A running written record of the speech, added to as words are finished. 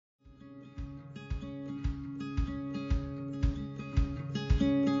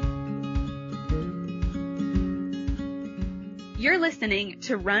You're listening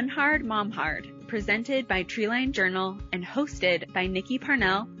to Run Hard, Mom Hard, presented by Treeline Journal and hosted by Nikki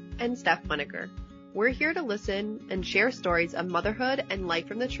Parnell and Steph Winiker. We're here to listen and share stories of motherhood and life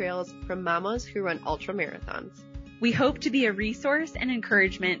from the trails from mamas who run ultra marathons. We hope to be a resource and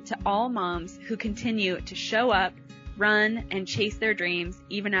encouragement to all moms who continue to show up, run, and chase their dreams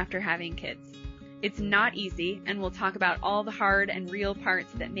even after having kids. It's not easy, and we'll talk about all the hard and real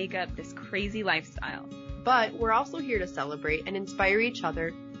parts that make up this crazy lifestyle. But we're also here to celebrate and inspire each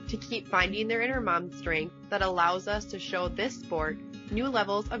other to keep finding their inner mom strength that allows us to show this sport new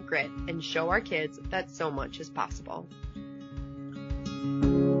levels of grit and show our kids that so much is possible.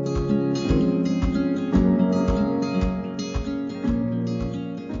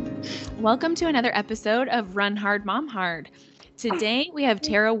 Welcome to another episode of Run Hard, Mom Hard. Today we have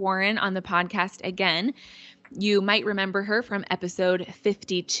Tara Warren on the podcast again. You might remember her from episode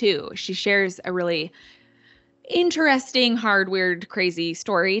 52. She shares a really interesting, hard, weird, crazy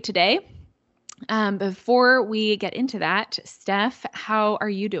story today. Before we get into that, Steph, how are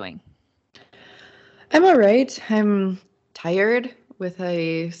you doing? I'm all right. I'm tired with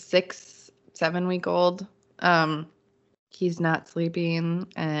a 7-week-old. He's not sleeping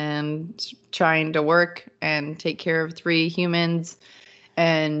and trying to work and take care of 3 humans.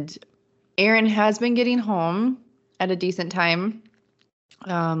 And Aaron has been getting home at a decent time,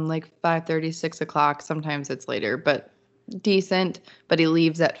 like 5:30, 6 o'clock. Sometimes it's later, but decent. But he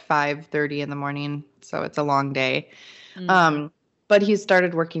leaves at 5:30 in the morning, so it's a long day. Mm-hmm. But he's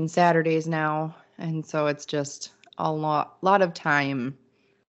started working Saturdays now, and so it's just a lot of time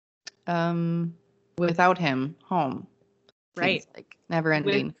without him home. Right. Seems like never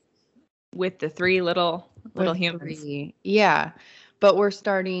ending. With the 3 little humans. 3. Yeah. But we're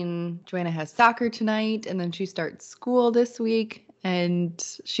starting, Joanna has soccer tonight, and then she starts school this week, and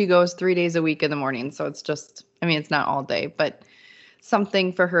she goes 3 days a week in the morning. So it's just, it's not all day, but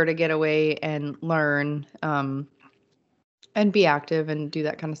something for her to get away and learn and be active and do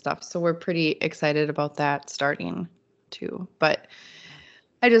that kind of stuff. So we're pretty excited about that starting too. But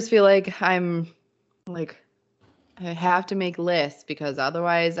I just feel like I have to make lists because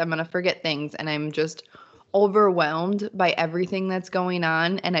otherwise I'm going to forget things, and I'm just overwhelmed by everything that's going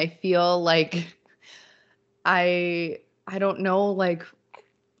on, and I feel like I don't know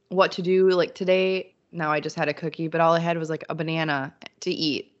what to do. Like today, now I just had a cookie, but all I had was like a banana to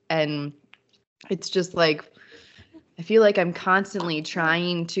eat, and it's just like I feel like I'm constantly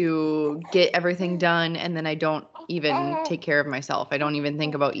trying to get everything done, and then I don't even take care of myself. I don't even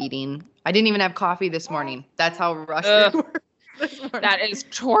think about eating. I didn't even have coffee this morning. That's how rushed we were. That is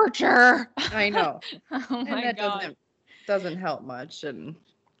torture. I know. Oh my that God. doesn't help much, and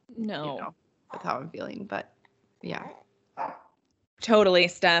no, with how I'm feeling, but yeah. Totally,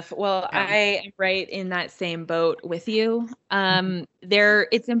 Steph. Well, I am right in that same boat with you.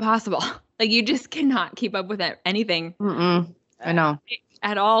 It's impossible. Like you just cannot keep up with anything. I know.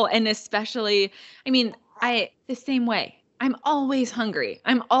 At all, and especially, the same way. I'm always hungry.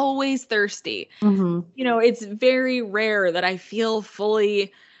 I'm always thirsty. Mm-hmm. It's very rare that I feel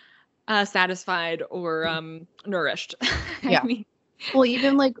fully satisfied or nourished. Yeah. Well,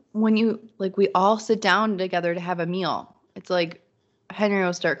 even when we all sit down together to have a meal, it's like Henry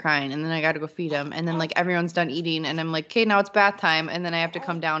will start crying, and then I got to go feed him, and then everyone's done eating, and I'm like, okay, now it's bath time, and then I have to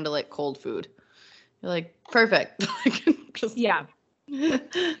come down to cold food. You're like, perfect. Yeah.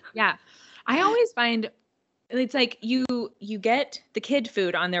 Yeah. I always find it's like you get the kid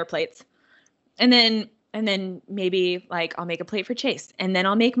food on their plates, and then maybe I'll make a plate for Chase, and then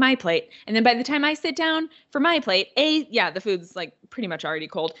I'll make my plate, and then by the time I sit down for my plate, the food's pretty much already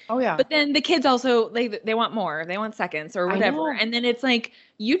cold. Oh yeah. But then the kids also they want more, they want seconds or whatever, and then it's like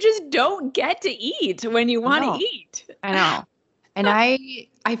you just don't get to eat when you want to eat. I know. And I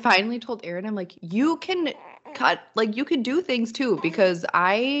finally told Aaron, I'm like, you can cut, you can do things too, because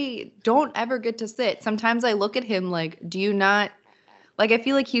I don't ever get to sit. Sometimes I look at him do you not, I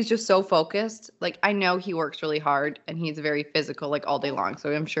feel like he's just so focused. I know he works really hard and he's very physical, all day long.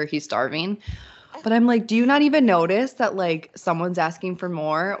 So I'm sure he's starving. But I'm like, do you not even notice that, someone's asking for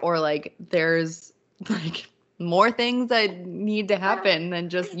more, or, there's, more things that need to happen than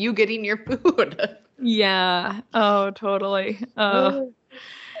just you getting your food? Yeah. Oh, totally.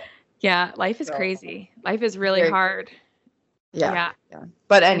 Yeah. Life is crazy. Life is really hard. Yeah.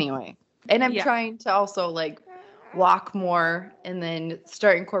 But anyway, and I'm trying to also walk more, and then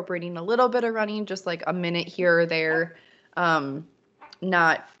start incorporating a little bit of running, just a minute here or there.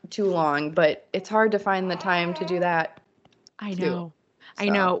 Not too long, but it's hard to find the time to do that. I know. I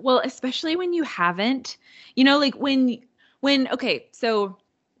know. Well, especially when you haven't, okay, so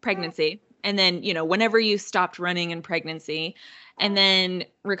pregnancy, and then, whenever you stopped running in pregnancy, and then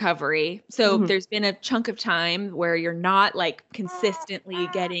recovery. So there's been a chunk of time where you're not like consistently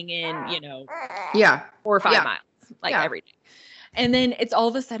getting in, 4 or 5 miles every day. And then it's all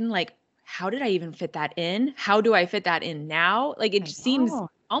of a sudden like, how did I even fit that in? How do I fit that in now? Like it seems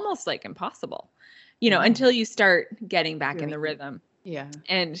almost like impossible, until you start getting back in the rhythm. Yeah.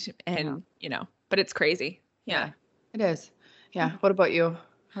 And but it's crazy. Yeah. It is. Yeah. What about you?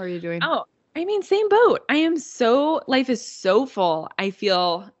 How are you doing? Oh, I mean, same boat. Life is so full. I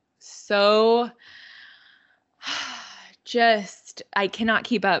feel so I cannot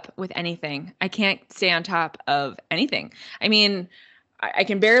keep up with anything. I can't stay on top of anything. I mean, I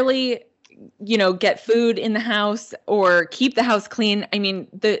can barely, get food in the house or keep the house clean. I mean,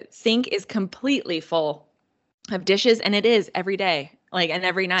 the sink is completely full of dishes, and it is every day, and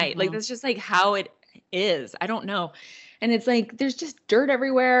every night. Like, that's just like how it is. I don't know. And it's like, there's just dirt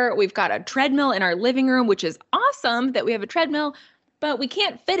everywhere. We've got a treadmill in our living room, which is awesome that we have a treadmill, but we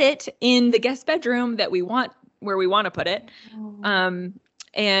can't fit it in the guest bedroom that we want, where we want to put it.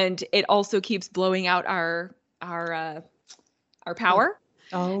 And it also keeps blowing out our power.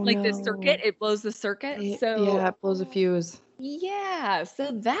 The circuit, it blows the circuit. It blows a fuse. Yeah.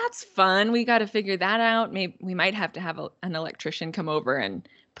 So that's fun. We got to figure that out. Maybe we might have to have an electrician come over and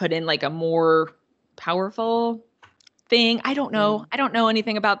put in like a more powerful thing. I don't know. I don't know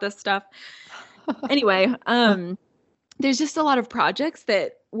anything about this stuff. Anyway, there's just a lot of projects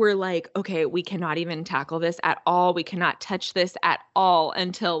that we're like, okay, we cannot even tackle this at all. We cannot touch this at all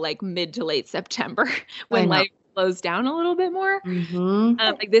until like mid to late September when life slows down a little bit more.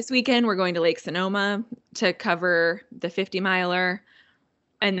 Like this weekend, we're going to Lake Sonoma to cover the 50-miler.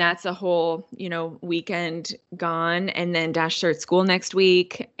 And that's a whole, weekend gone. And then Dash starts school next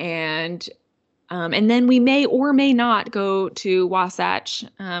week. And then we may or may not go to Wasatch.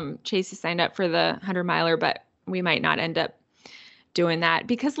 Chase has signed up for the 100-miler, but we might not end up doing that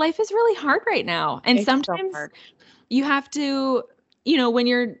because life is really hard right now. And sometimes you have to, when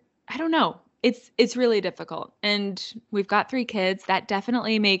you're, I don't know, it's really difficult. And we've got 3 kids. That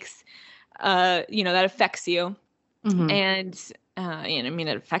definitely makes, that affects you. And,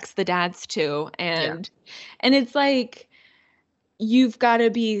 it affects the dads too. And it's like, you've got to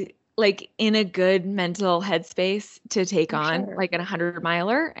be like in a good mental headspace to take on like a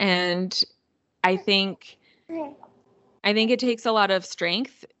 100-miler. And I think it takes a lot of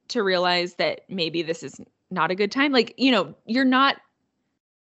strength to realize that maybe this is not a good time. Like, you're not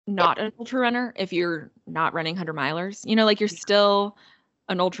an ultra runner if you're not running 100-milers, like you're still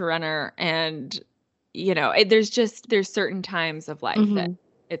an ultra runner. And, there's certain times of life that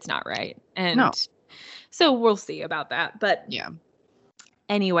it's not right. And so we'll see about that. But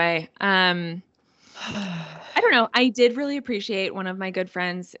anyway, I don't know. I did really appreciate one of my good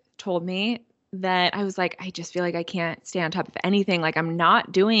friends told me that I was like, I just feel like I can't stay on top of anything. Like I'm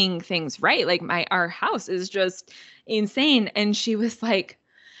not doing things right. Like our house is just insane. And she was like,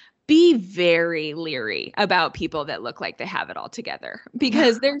 be very leery about people that look like they have it all together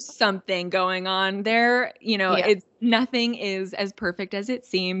because there's something going on there. It's nothing is as perfect as it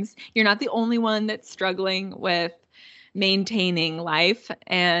seems. You're not the only one that's struggling with maintaining life.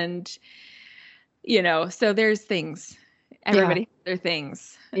 And, so there's things, everybody has their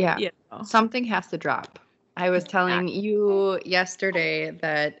things. Yeah. Something has to drop. I was telling you yesterday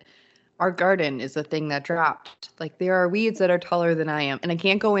that our garden is a thing that dropped. Like there are weeds that are taller than I am and I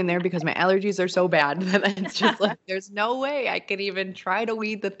can't go in there because my allergies are so bad that it's just like, there's no way I could even try to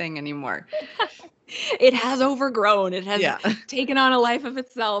weed the thing anymore. It has overgrown. It has taken on a life of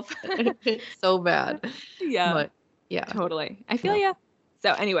itself. It's so bad. Yeah. But, totally. I feel you.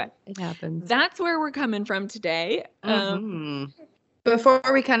 So anyway, it happens. That's where we're coming from today. Before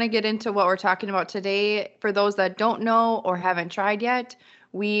we kind of get into what we're talking about today, for those that don't know or haven't tried yet,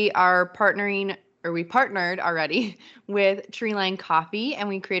 we partnered already with Treeline Coffee, and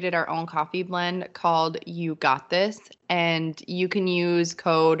we created our own coffee blend called You Got This, and you can use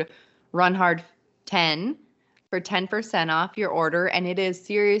code RUNHARD10 for 10% off your order, and it is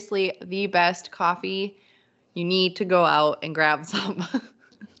seriously the best coffee. You need to go out and grab some.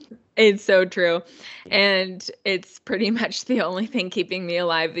 It's so true. And it's pretty much the only thing keeping me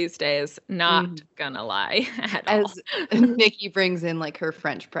alive these days. Not gonna lie at all. As Nikki brings in like her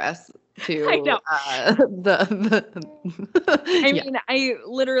French press to I know. I mean,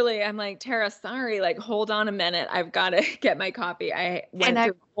 I'm like, Tara, sorry, like hold on a minute. I've got to get my coffee. I went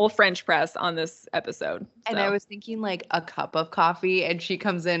through the whole French press on this episode. And I was thinking like a cup of coffee and she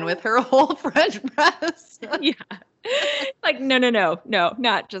comes in with her whole French press. Yeah. Like, no,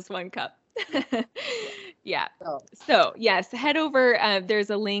 not just one cup. Yeah. So, So, yes, head over. There's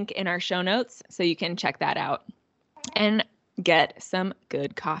a link in our show notes so you can check that out and get some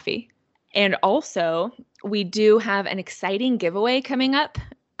good coffee. And also, we do have an exciting giveaway coming up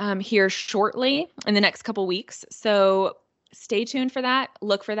here shortly in the next couple weeks. So, stay tuned for that.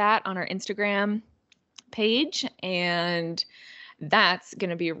 Look for that on our Instagram page, and that's going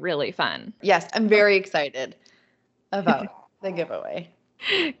to be really fun. yes, I'm very excited about the giveaway.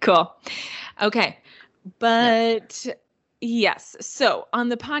 Cool. Okay. But yes, so on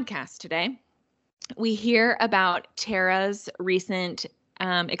the podcast today, we hear about Tara's recent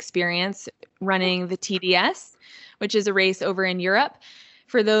experience running the TDS, which is a race over in Europe.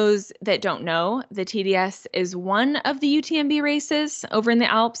 For those that don't know, the TDS is one of the UTMB races over in the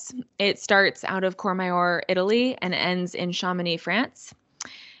Alps. It starts out of Courmayeur, Italy, and ends in Chamonix, France.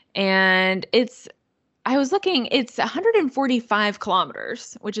 And I was looking, it's 145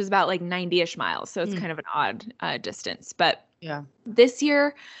 kilometers, which is about like 90-ish miles. So it's kind of an odd distance. But Yeah. this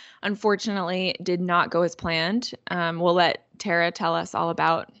year, unfortunately, did not go as planned. We'll let Tara tell us all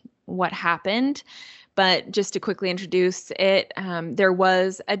about what happened. But just to quickly introduce it, there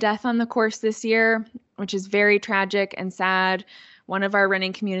was a death on the course this year, which is very tragic and sad. One of our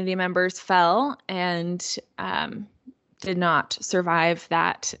running community members fell and did not survive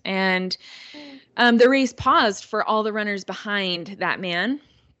that. And the race paused for all the runners behind that man.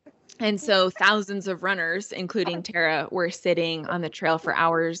 And so thousands of runners, including Tara, were sitting on the trail for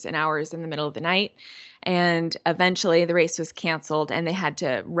hours and hours in the middle of the night. And eventually the race was canceled and they had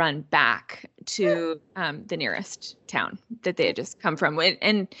to run back to the nearest town that they had just come from.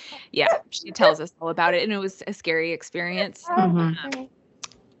 And yeah, she tells us all about it. And it was a scary experience.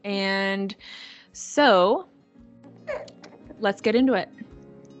 And so let's get into it.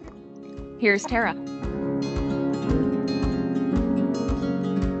 Here's Tara.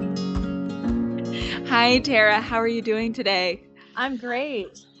 Hi, Tara. How are you doing today? I'm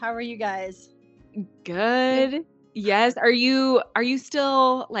great. How are you guys? Good. Yes. Are you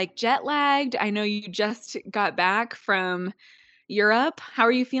still like jet lagged? I know you just got back from Europe. How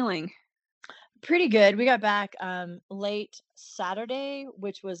are you feeling? Pretty good. We got back late Saturday,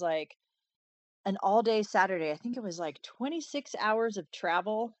 which was like an all-day Saturday. I think it was like 26 hours of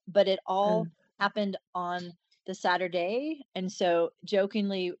travel, but it all happened on the Saturday. And so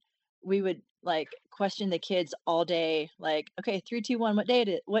jokingly, we would like question the kids all day, like, okay, 3, 2, 1, what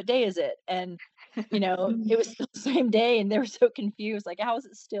day is it? And you know, it was still the same day, and they were so confused, like, how is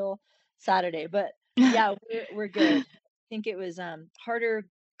it still Saturday? But yeah, we're good. I think it was harder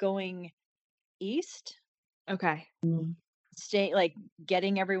going east, Okay. like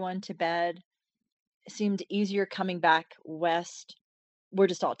getting everyone to bed. It seemed easier coming back west. We're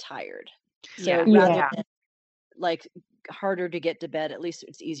just all tired. So Yeah. rather than like harder to get to bed, at least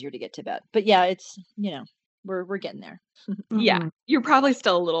it's easier to get to bed. But yeah, it's, you know, we're getting there. Yeah. You're probably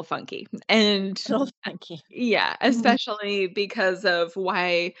still a little funky. And So thank you. yeah, especially because of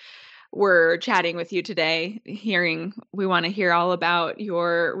why we're chatting with you today. We want to hear all about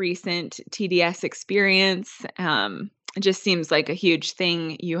your recent TDS experience. It just seems like a huge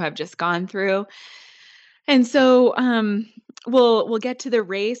thing you have just gone through. And so we'll get to the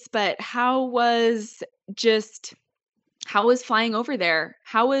race, but how was flying over there?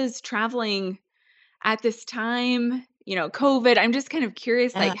 How was traveling at this time? You know, COVID. I'm just kind of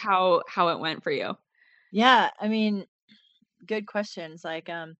curious, like how it went for you. Yeah, I mean, good questions. Like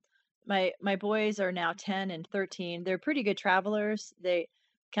my boys are now 10 and 13. They're pretty good travelers. They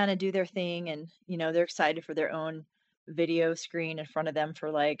kind of do their thing, and you know, they're excited for their own video screen in front of them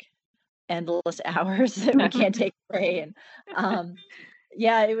for like endless hours that we can't take away. And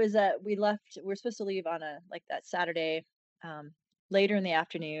yeah, it was we're supposed to leave on that Saturday, later in the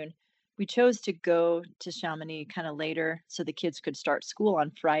afternoon. We chose to go to Chamonix kind of later so the kids could start school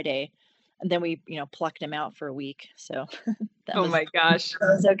on Friday. And then we, you know, plucked them out for a week. So Oh my gosh. that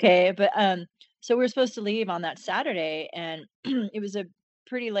was okay. But so we were supposed to leave on that Saturday, and it was a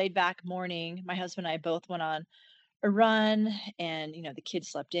pretty laid back morning. My husband and I both went on a run, and you know, the kids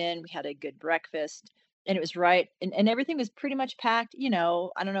slept in. We had a good breakfast, and it was right, and everything was pretty much packed. You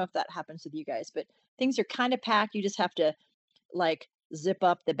know, I don't know if that happens with you guys, but things are kind of packed. You just have to like zip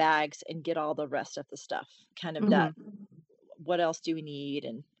up the bags and get all the rest of the stuff. Kind of that. What else do we need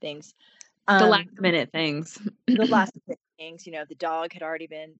and things. The last minute things. The last minute things, you know, the dog had already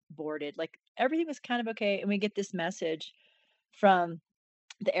been boarded. Like everything was kind of okay. And we get this message from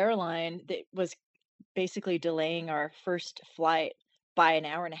the airline that was basically delaying our first flight by an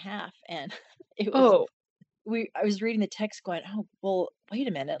hour and a half. And it was, I was reading the text going, oh, well, wait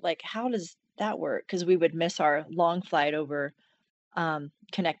a minute. Like, how does that work? Because we would miss our long flight over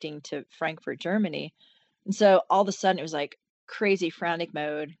connecting to Frankfurt, Germany. And so all of a sudden it was like crazy frantic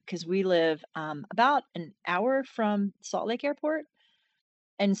mode because we live about an hour from Salt Lake Airport.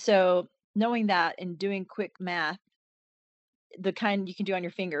 And so knowing that and doing quick math, the kind you can do on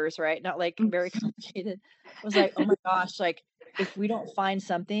your fingers, right? Not like very complicated. Was like, oh my gosh, like if we don't find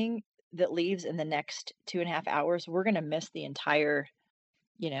something that leaves in the next 2.5 hours, we're gonna miss the entire,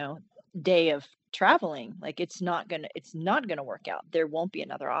 you know, day of traveling. Like it's not gonna work out. There won't be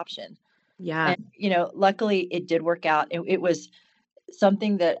another option. Yeah. And luckily it did work out. It was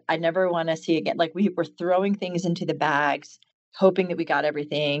something that I never want to see again. Like we were throwing things into the bags, hoping that we got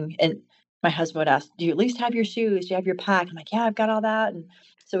everything. And my husband would ask, "Do you at least have your shoes? Do you have your pack?" I'm like, "Yeah, I've got all that." And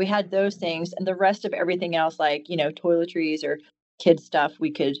so we had those things, and the rest of everything else, like toiletries or kid stuff, we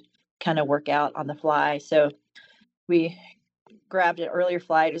could kind of work out on the fly. So we grabbed an earlier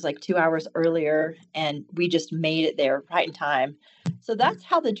flight. It was like 2 hours earlier, and we just made it there right in time. So that's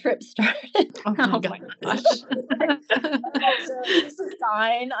how the trip started. Oh my gosh. So this is a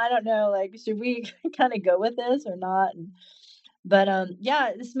sign. I don't know. Like, should we kind of go with this or not? But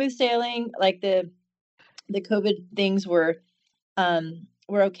yeah, the smooth sailing. Like the COVID things were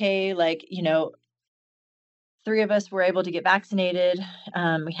okay. Like 3 of us were able to get vaccinated.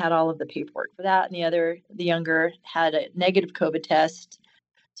 We had all of the paperwork for that, and the younger had a negative COVID test.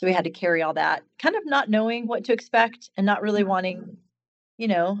 So we had to carry all that, kind of not knowing what to expect and not really wanting,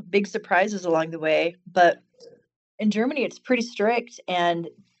 big surprises along the way. But in Germany, it's pretty strict. And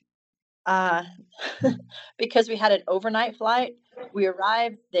because we had an overnight flight, we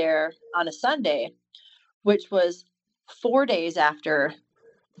arrived there on a Sunday, which was 4 days after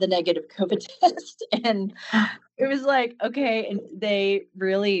the negative COVID test. And it was like, okay. And they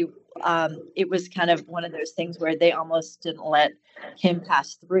really, it was kind of one of those things where they almost didn't let him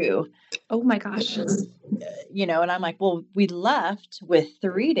pass through. Oh my gosh. And I'm like, well, we left with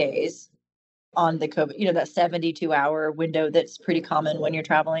 3 days on the COVID, that 72-hour window that's pretty common when you're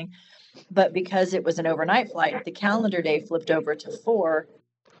traveling. But because it was an overnight flight, the calendar day flipped over to 4.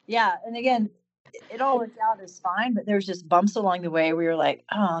 Yeah. And again, it all worked out as fine, but there's just bumps along the way where you're like,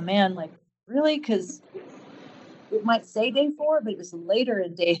 oh man, like really? Because it might say day 4, but it was later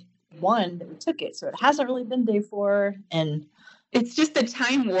in day 1 that we took it. So it hasn't really been day 4. And it's just the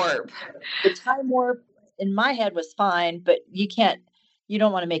time warp. The time warp in my head was fine, but you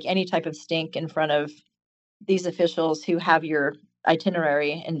don't want to make any type of stink in front of these officials who have your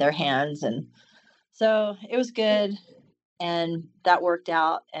itinerary in their hands. And so it was good. And that worked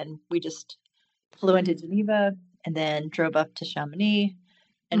out. And we just flew into Geneva and then drove up to Chamonix.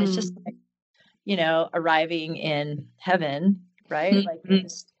 And it's just like, arriving in heaven, right? Like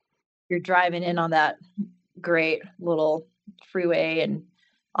you're driving in on that great little freeway and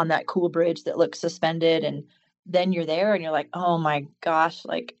on that cool bridge that looks suspended. And then you're there and you're like, oh my gosh,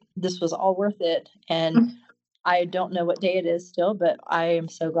 like this was all worth it. And I don't know what day it is still, but I am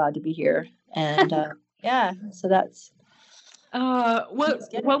so glad to be here. And yeah, so that's what was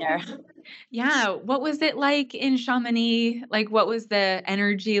it like in Chamonix? Like, what was the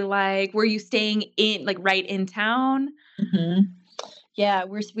energy like? Were you staying in right in town? Mm-hmm. Yeah,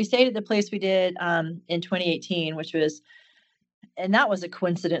 we stayed at the place we did in 2018, and that was a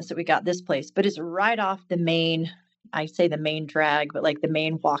coincidence that we got this place, but it's right off the main drag, but like the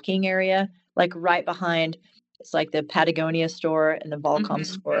main walking area, like right behind. It's like the Patagonia store and the Volcom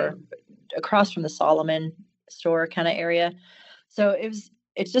store across from the Solomon store kind of area. So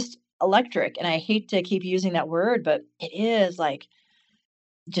it's just electric. And I hate to keep using that word, but it is like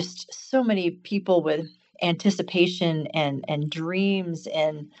just so many people with anticipation and dreams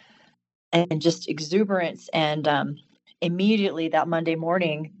and just exuberance. And immediately that Monday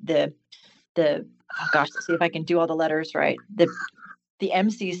morning, let's see if I can do all the letters right. The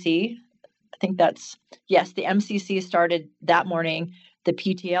MCC, I think the MCC started that morning. The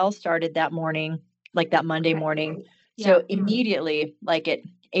PTL started that morning, like that Monday morning. Yeah. So immediately, like at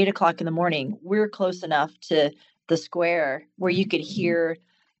 8:00 in the morning, we're close enough to the square where you could hear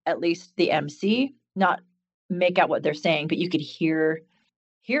at least the MC, not make out what they're saying, but you could hear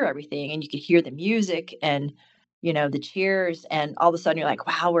everything, and you could hear the music and the cheers, and all of a sudden you're like,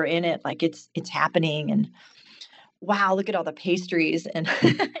 wow, we're in it, like it's happening, and wow, look at all the pastries, and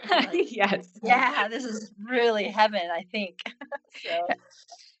like, yes, yeah, this is really heaven, I think. So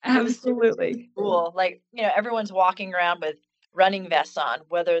absolutely cool. Like everyone's walking around with running vests on,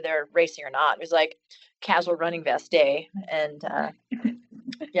 whether they're racing or not. It was like casual running vest day, and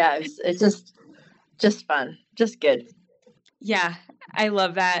yeah, it's just fun, just good. Yeah, I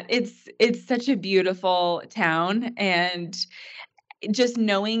love that. It's such a beautiful town, and just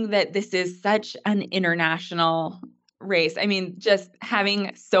knowing that this is such an international race. I mean, just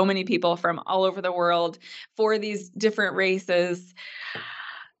having so many people from all over the world for these different races.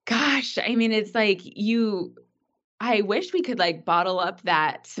 Gosh, I mean, it's like I wish we could like bottle up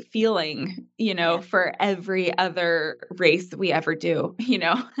that feeling, for every other race we ever do,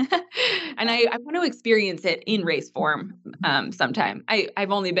 and I want to experience it in race form sometime.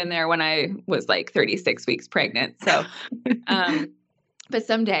 I've only been there when I was like 36 weeks pregnant. So, but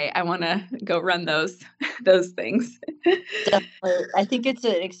someday I want to go run those things. Definitely. I think it's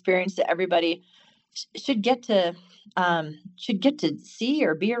an experience that everybody should get to see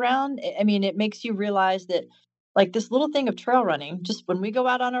or be around. I mean, it makes you realize that like this little thing of trail running, just when we go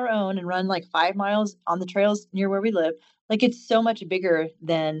out on our own and run like 5 miles on the trails near where we live, like it's so much bigger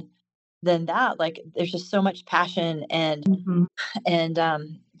than that. Like there's just so much passion and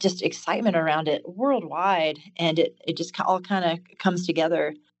just excitement around it worldwide, and it just all kind of comes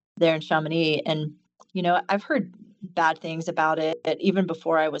together there in Chamonix. And I've heard bad things about it even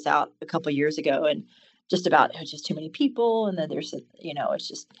before I was out a couple of years ago, and just about it's just too many people, and then there's it's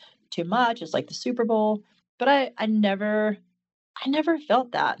just too much. It's like the Super Bowl, but I never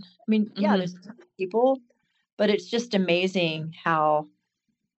felt that. I mean, yeah, there's people, but it's just amazing how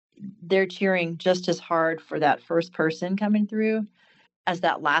they're cheering just as hard for that first person coming through as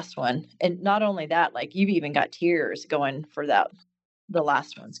that last one. And not only that, like you've even got tears going for the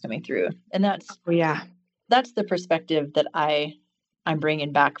last ones coming through. And that's the perspective that I'm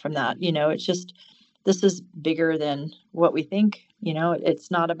bringing back from that. It's just, this is bigger than what we think.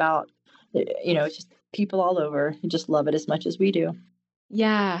 It's not about, it's just people all over who just love it as much as we do.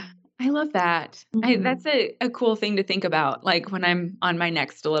 Yeah, I love that. That's a cool thing to think about, like when I'm on my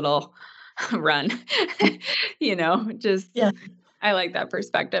next little run, I like that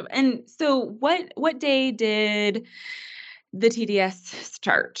perspective. And so what day did the TDS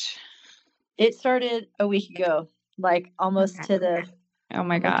start? It started a week ago, like almost to the. Oh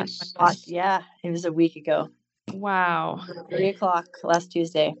my gosh. Yeah, it was a week ago. Wow. 3:00 last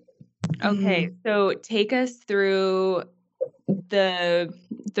Tuesday. Okay, so take us through the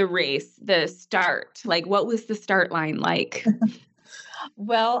race, the start. Like, what was the start line like?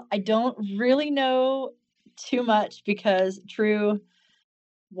 Well, I don't really know too much because true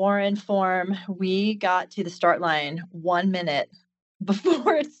Warren form, we got to the start line 1 minute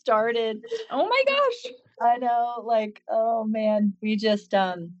before it started. Oh my gosh. I know, like, oh man, we just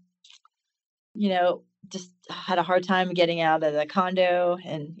just had a hard time getting out of the condo,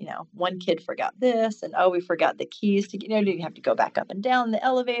 and one kid forgot this, and we forgot the keys to didn't have to go back up and down the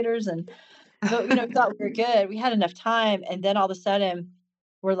elevators, and but thought we were good. We had enough time, and then all of a sudden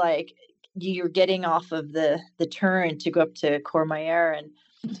we're like, you're getting off of the turn to go up to Courmayeur,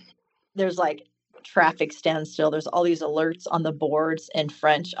 and there's like traffic standstill. There's all these alerts on the boards in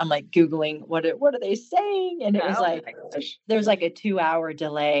French. I'm like Googling what are they saying, and it was like there's like a 2-hour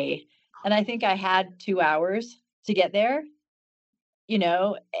delay. And I think I had 2 hours to get there,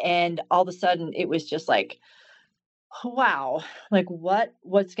 and all of a sudden it was just like, wow, like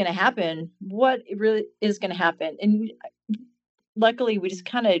what's going to happen? What really is going to happen? And luckily we just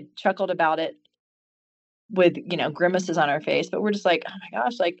kind of chuckled about it with, grimaces on our face, but we're just like, oh my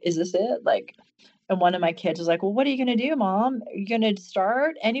gosh, like, is this it? Like, and one of my kids was like, well, what are you going to do, Mom? Are you going to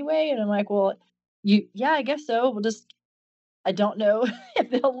start anyway? And I'm like, well, yeah, I guess so. We'll just, I don't know if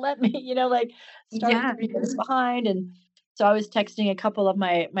they'll let me, start 3 minutes behind. And so I was texting a couple of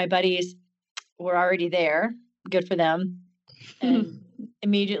my buddies who were already there. Good for them. And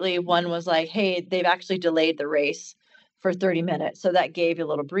immediately one was like, hey, they've actually delayed the race for 30 minutes. So that gave you a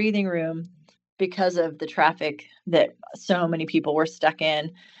little breathing room because of the traffic that so many people were stuck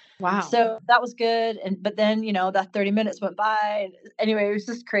in. Wow. So that was good. But then, that 30 minutes went by. Anyway, it was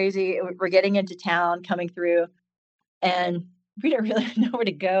just crazy. We're getting into town, coming through, and we didn't really know where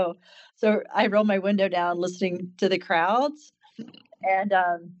to go. So I rolled my window down, listening to the crowds. And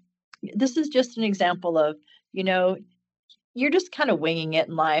this is just an example of, you're just kind of winging it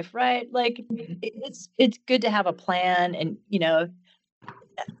in life, right? Like it's good to have a plan, and,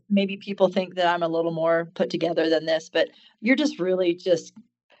 maybe people think that I'm a little more put together than this, but you're just really just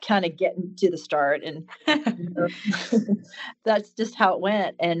kind of getting to the start, and that's just how it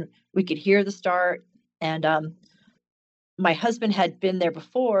went. And we could hear the start, and my husband had been there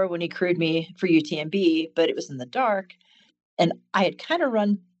before when he crewed me for UTMB, but it was in the dark, and I had kind of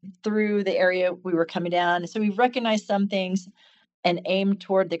run through the area we were coming down, so we recognized some things and aimed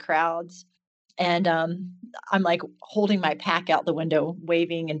toward the crowds. And I'm like holding my pack out the window,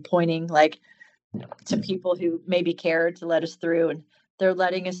 waving and pointing like to people who maybe cared to let us through, and they're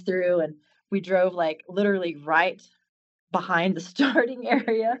letting us through. And we drove like literally right behind the starting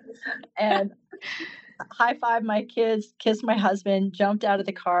area. And high-fived my kids, kissed my husband, jumped out of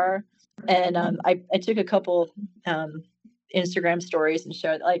the car, and I took a couple Instagram stories and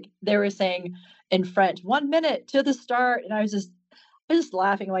showed, like, they were saying in French, 1 minute to the start, and I was just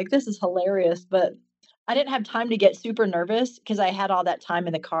laughing like, this is hilarious. But I didn't have time to get super nervous because I had all that time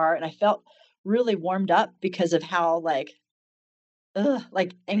in the car, and I felt really warmed up because of how like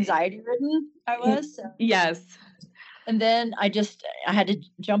anxiety ridden I was. So. Yes. And then I had to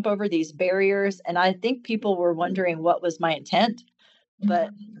jump over these barriers, and I think people were wondering what was my intent,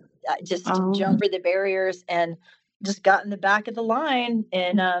 but I just jumped over the barriers and just got in the back of the line,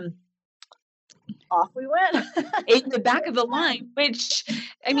 and off we went. In the back of the line, which,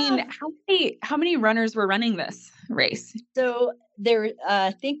 I mean, how many runners were running this race? So there,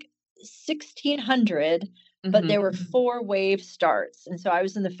 I think 1,600, but there were 4 wave starts, and so I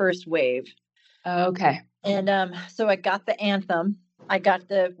was in the first wave. Okay. And so I got the anthem, I got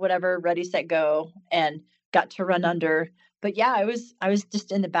the whatever, ready, set, go, and got to run under. But yeah, I was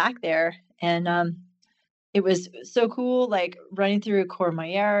just in the back there, and it was so cool, like running through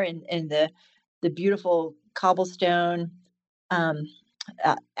Courmayeur and the beautiful cobblestone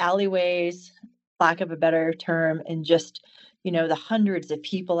alleyways, lack of a better term, and just, the hundreds of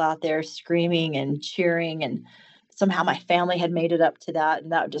people out there screaming and cheering, and somehow my family had made it up to that,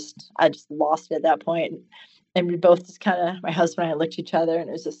 and I just lost it at that point. And we both just my husband and I looked at each other, and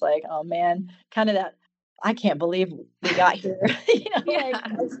it was just like, oh man, kind of that, I can't believe we got here.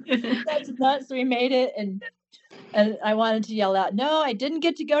 That's nuts. We made it. And I wanted to yell out, no, I didn't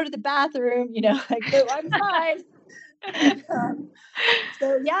get to go to the bathroom, like, no, I'm fine.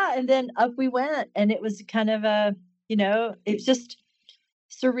 So yeah, and then up we went, and it was kind of it's just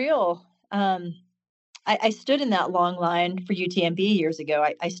surreal. I stood in that long line for UTMB years ago.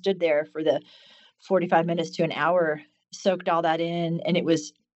 I stood there for the 45 minutes to an hour, soaked all that in, and it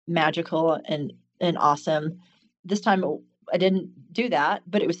was magical and awesome. This time I didn't do that,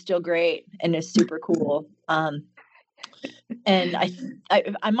 but it was still great, and it's super cool. And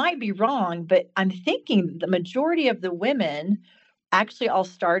I might be wrong, but I'm thinking the majority of the women actually all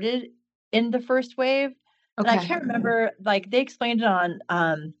started in the first wave. Okay. And I can't remember, like, they explained it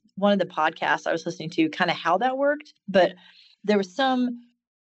on one of the podcasts I was listening to, kind of how that worked, but there was some,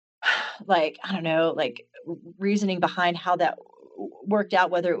 like, I don't know, like, reasoning behind how that worked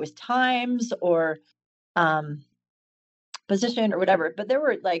out, whether it was times or position or whatever. But there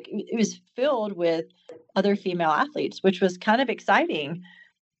were, like, it was filled with other female athletes, which was kind of exciting.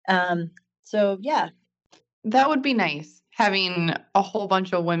 So yeah, that would be nice, having a whole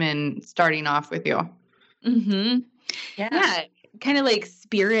bunch of women starting off with you. Mm-hmm. Yeah. Kind of like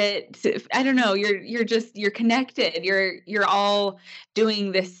spirit. I don't know. You're connected. You're all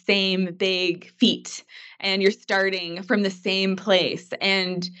doing the same big feat, and you're starting from the same place.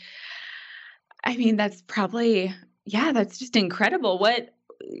 And I mean, that's probably, that's just incredible. What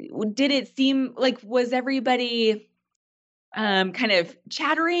did it seem like? Was everybody kind of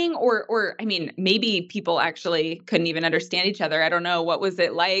chattering, or I mean, maybe people actually couldn't even understand each other. I don't know. What was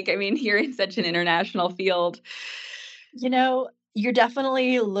it like? I mean, you're in such an international field. You're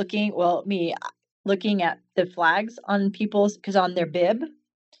definitely looking at the flags on people's, because on their bib,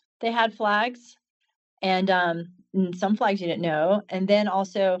 they had flags, and some flags you didn't know. And then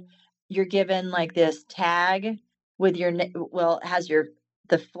also you're given like this tag with it has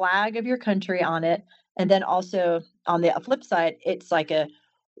the flag of your country on it. And then also on the flip side, it's like a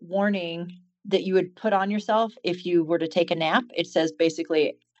warning that you would put on yourself if you were to take a nap. It says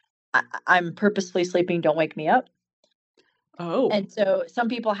basically, I'm purposefully sleeping, don't wake me up. Oh. And so some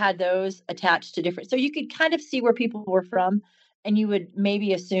people had those attached to different, so you could kind of see where people were from, and you would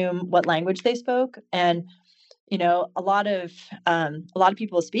maybe assume what language they spoke. And, a lot of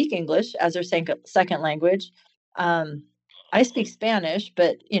people speak English as their second language. I speak Spanish,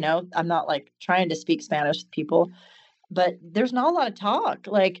 but, I'm not like trying to speak Spanish with people, but there's not a lot of talk.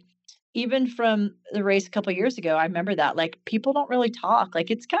 Like, even from the race a couple of years ago, I remember that, like, people don't really talk. Like,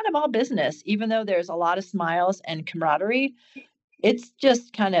 it's kind of all business, even though there's a lot of smiles and camaraderie. It's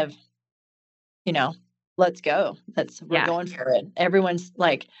just kind of, let's go. We're going for it. Everyone's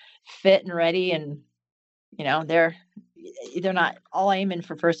like fit and ready, and, they're not all aiming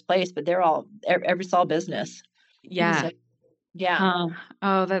for first place, but they're all, every's all business. Yeah. So, yeah. Huh.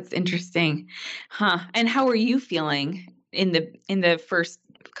 Oh, that's interesting. Huh. And how were you feeling in the first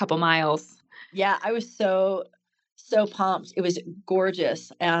couple miles? Yeah, I was so pumped. It was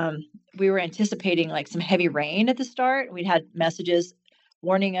gorgeous. We were anticipating like some heavy rain at the start. We'd had messages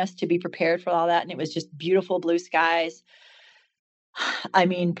warning us to be prepared for all that, and it was just beautiful blue skies. I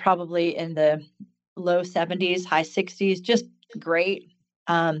mean, probably in the low 70s, high 60s, just great.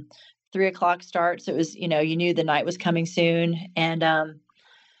 3:00 start. So it was, you knew the night was coming soon. And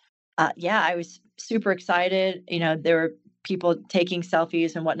yeah, I was super excited. There were people taking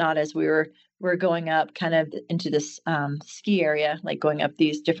selfies and whatnot as we were going up kind of into this ski area, like going up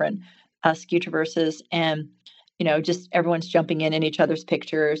these different ski traverses. And just everyone's jumping in each other's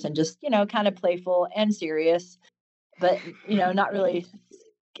pictures and just kind of playful and serious, but not really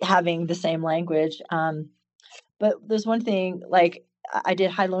having the same language. But there's one thing, like I did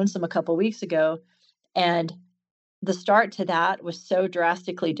High Lonesome a couple weeks ago, and the start to that was so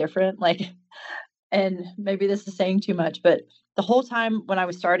drastically different. Like, and maybe this is saying too much, but the whole time when I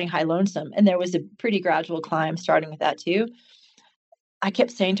was starting High Lonesome, and there was a pretty gradual climb starting with that too, I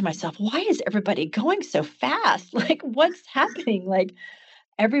kept saying to myself, why is everybody going so fast? Like, what's happening? Like,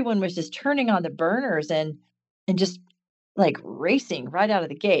 everyone was just turning on the burners and just like racing right out of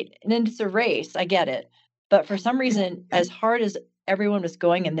the gate. And then it's a race, I get it. But for some reason, as hard as everyone was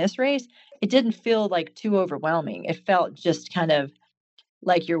going in this race, it didn't feel like too overwhelming. It felt just kind of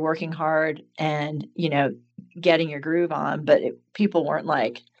like you're working hard and, getting your groove on, but people weren't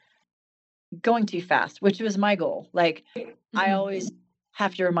like going too fast, which was my goal. Like, I always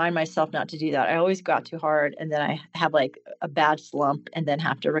have to remind myself not to do that. I always go out too hard and then I have like a bad slump and then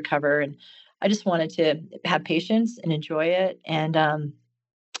have to recover. And I just wanted to have patience and enjoy it. And,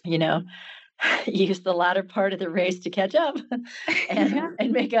 you know, use the latter part of the race to catch up and Yeah.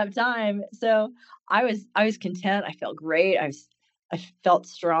 and make up time. So I was content. I felt great. I felt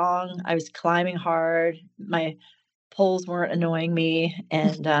strong. I was climbing hard. My poles weren't annoying me.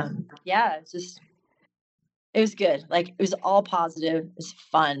 And yeah, it was good. Like, it was all positive. It was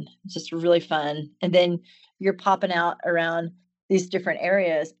fun. It's just really fun. And then you're popping out around these different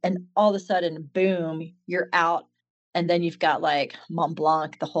areas, and all of a sudden, boom, you're out. And then you've got like Mont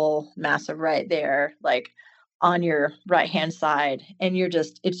Blanc, the whole massive right there, like on your right hand side. And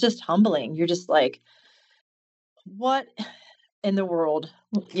it's just humbling. You're just like, what in the world?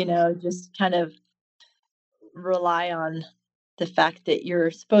 Just kind of rely on the fact that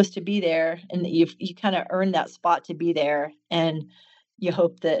you're supposed to be there and that you kind of earned that spot to be there, and you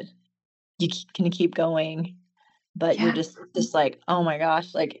hope that can keep going, but you're Yeah. just like, oh my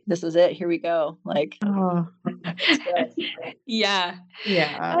gosh, like, this is it, here we go, like, Oh, it's good. Yeah.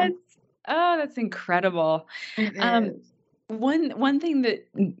 yeah. That's incredible. It Um, is. one thing that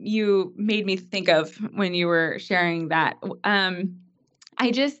you made me think of when you were sharing that,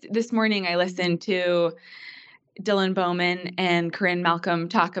 this morning I listened to Dylan Bowman and Corinne Malcolm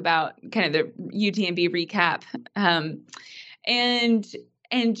talk about kind of the UTMB recap.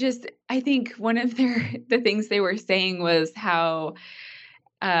 And just, I think one of the things they were saying was how,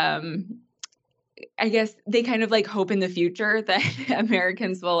 I guess they kind of like hope in the future that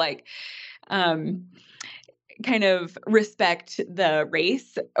Americans will like, kind of respect the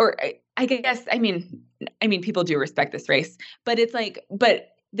race, or I guess, I mean, people do respect this race, but it's like, but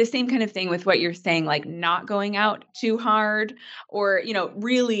the same kind of thing with what you're saying, like not going out too hard, or,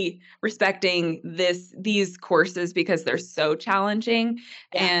 really respecting these courses because they're so challenging,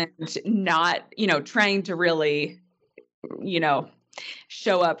 Yeah. and not, trying to really,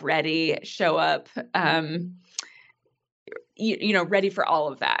 show up ready, ready for all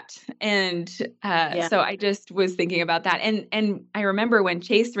of that. And Yeah. so I just was thinking about that. And I remember when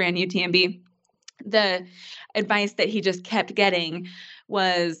Chase ran UTMB, the advice that he just kept getting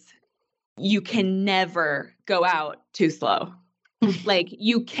was, you can never go out too slow. Like,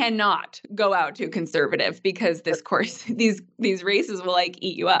 you cannot go out too conservative, because this course, these races will like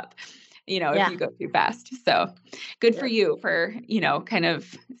eat you up, Yeah. if you go too fast. So good for Yep. you for, kind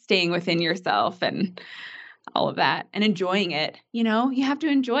of staying within yourself and all of that and enjoying it. You have to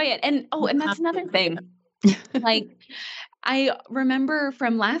enjoy it. And that's another thing. Like, I remember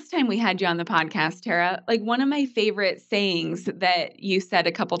from last time we had you on the podcast, Tara, like one of my favorite sayings that you said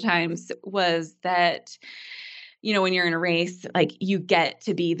a couple times was that, when you're in a race, like, you get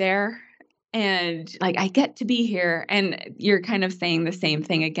to be there, and like, I get to be here. And you're kind of saying the same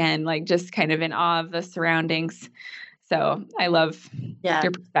thing again, like just kind of in awe of the surroundings. So I love Yeah.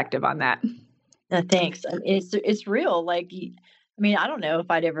 your perspective on that. Thanks. It's real. Like, I mean, I don't know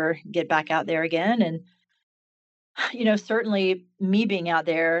if I'd ever get back out there again. And certainly me being out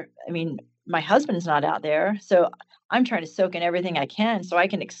there, I mean, my husband's not out there, so I'm trying to soak in everything I can so I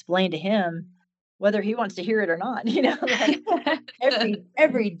can explain to him whether he wants to hear it or not. Like,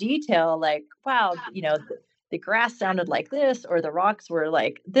 every detail, like, wow, the grass sounded like this, or the rocks were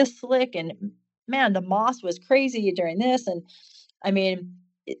like this slick, and man, the moss was crazy during this. And I mean,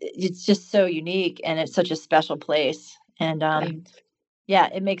 it's just so unique, and it's such a special place. And Right. yeah,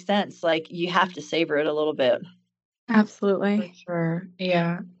 it makes sense. Like, you have to savor it a little bit. For Absolutely. sure.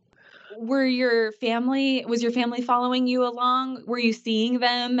 Yeah. was your family following you along? Were you seeing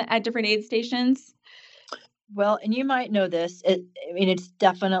them at different aid stations? Well, and you might know this. I mean, it's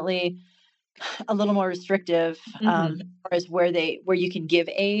definitely a little more restrictive Mm-hmm. as far as where you can give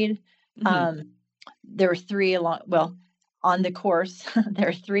aid. Mm-hmm. There were three on the course. There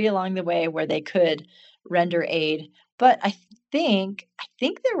are three along the way where they could render aid, but I think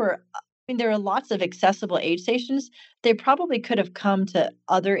there were. I mean, there are lots of accessible aid stations. They probably could have come to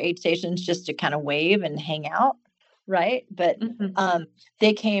other aid stations just to kind of wave and hang out, right? But Mm-hmm.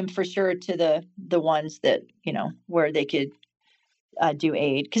 they came for sure to the ones that where they could do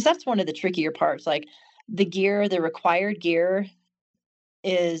aid, because that's one of the trickier parts. Like the required gear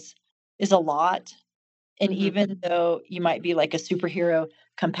is a lot, and Mm-hmm. even though you might be like a superhero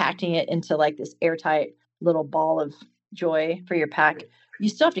compacting it into like this airtight little ball of joy for your pack, you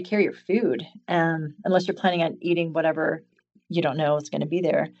still have to carry your food, unless you're planning on eating whatever you don't know is going to be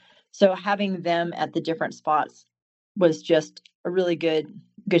there. So having them at the different spots was just a really good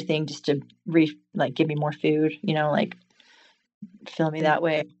thing, just to like give me more food, like fill me that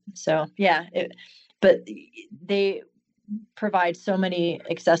way. So yeah, but they provide so many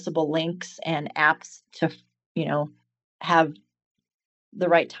accessible links and apps to have the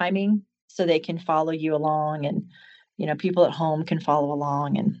right timing so they can follow you along, and people at home can follow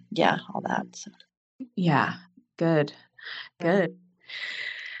along, and yeah, all that. So, Yeah. Good. yeah. Good.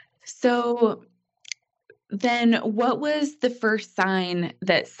 So then what was the first sign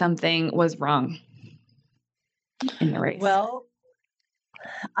that something was wrong in the race? Well,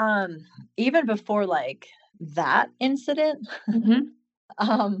 even before like that incident, Mm-hmm.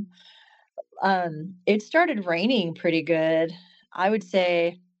 um, it started raining pretty good. I would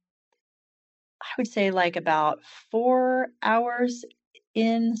say like about 4 hours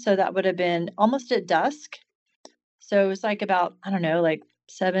in, so that would have been almost at dusk. So it was like about, I don't know, like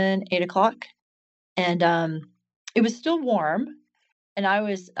 7, 8 o'clock. And it was still warm. And I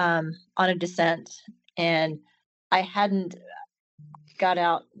was on a descent, and I hadn't got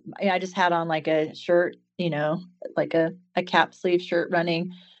out. I just had on like a shirt, like a cap sleeve shirt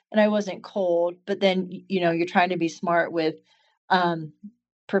running, and I wasn't cold. But then, you're trying to be smart with um,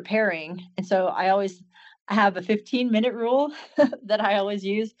 preparing. And so I have a 15-minute rule that I always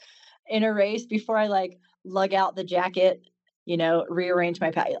use in a race before I like lug out the jacket, rearrange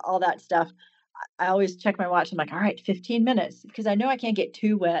my pack, all that stuff. I always check my watch. I'm like, all right, 15 minutes, because I know I can't get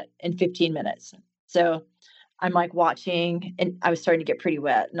too wet in 15 minutes. So I'm like watching, and I was starting to get pretty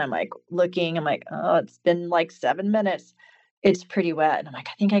wet, and I'm like looking, I'm like, oh, it's been like 7 minutes. It's pretty wet. And I'm like,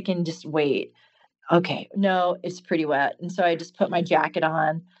 I think I can just wait. Okay, no, it's pretty wet. And so I just put my jacket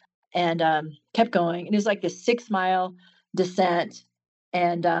on and kept going. And it was like this 6 mile descent.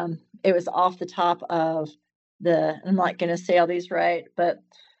 And it was off the top of I'm not going to say all these right, but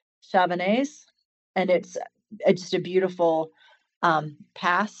Chavannes. And it's just a beautiful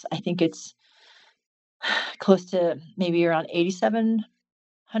pass. I think it's close to maybe around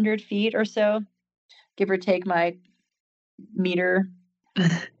 8,700 feet or so, give or take my meter,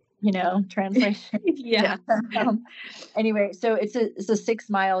 translation. Yeah. Anyway, so it's a 6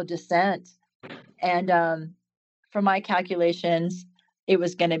 mile descent, and from my calculations, it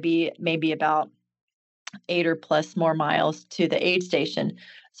was going to be maybe about 8 or plus more miles to the aid station.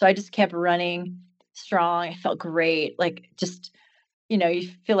 So I just kept running strong. I felt great, like just you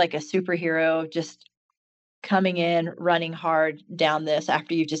feel like a superhero, just coming in, running hard down this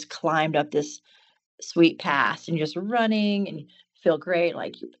after you've just climbed up this sweet pass, and just running and feel great.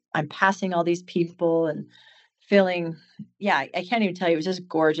 Like I'm passing all these people and feeling, yeah, I can't even tell you. It was just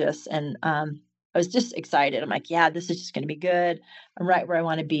gorgeous. And I was just excited. I'm like, yeah, this is just going to be good. I'm right where I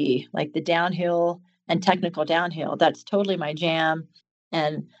want to be. Like the downhill and technical downhill, that's totally my jam.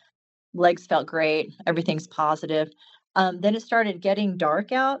 And legs felt great. Everything's positive. Then it started getting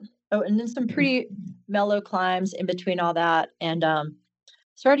dark out. Oh, and then some pretty mellow climbs in between all that. And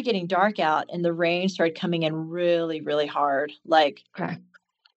started getting dark out, and the rain started coming in really, really hard. Okay.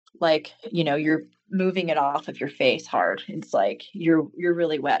 Like, you're moving it off of your face hard. It's like you're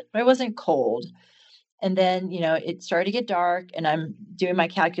really wet. But I wasn't cold. And then, it started to get dark, and I'm doing my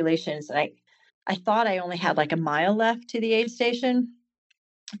calculations, and I thought I only had like a mile left to the aid station,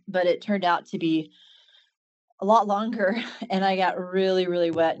 but it turned out to be a lot longer. And I got really, really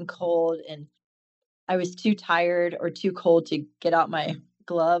wet and cold, and I was too tired or too cold to get out my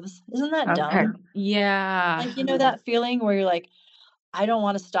gloves. Isn't that Okay. dumb? Yeah. Like, that feeling where you're like, I don't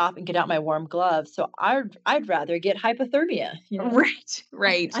want to stop and get out my warm gloves. So I'd rather get hypothermia. Right.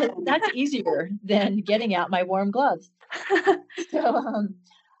 Right. That's easier than getting out my warm gloves. So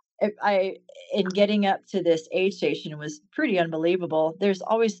in getting up to this aid station was pretty unbelievable. There's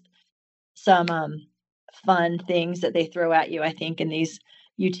always some fun things that they throw at you, I think, in these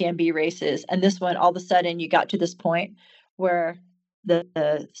UTMB races. And this one, all of a sudden, you got to this point where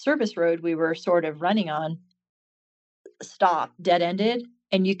the service road we were sort of running on stopped, dead ended,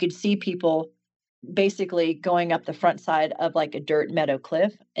 and you could see people basically going up the front side of like a dirt meadow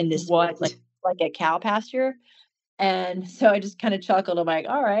cliff in this What? like a cow pasture. And so I just kind of chuckled. I'm like,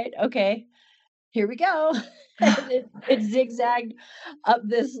 all right, okay, here we go. And it zigzagged up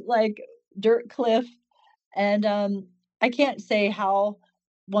this like dirt cliff. And I can't say how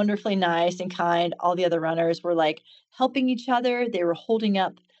wonderfully nice and kind all the other runners were, like helping each other. They were holding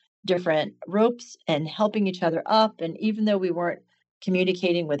up different ropes and helping each other up. And even though we weren't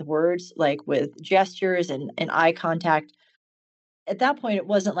communicating with words, like with gestures and eye contact, at that point, it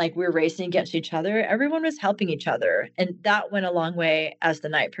wasn't like we were racing against each other. Everyone was helping each other. And that went a long way as the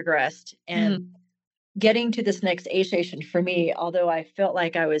night progressed. And getting to this next aid station for me, although I felt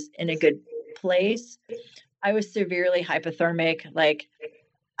like I was in a good place, I was severely hypothermic. Like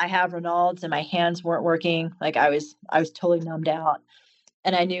I have Raynaud's and my hands weren't working. Like I was totally numbed out.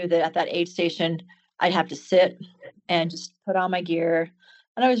 And I knew that at that aid station, I'd have to sit and just put on my gear.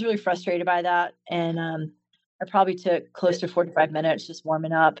 And I was really frustrated by that. And I probably took close to 45 minutes just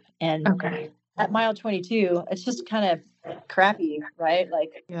warming up. And at mile 22, it's just kind of crappy, right?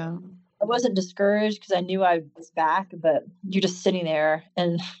 Like, Yeah. I wasn't discouraged because I knew I was back, but you're just sitting there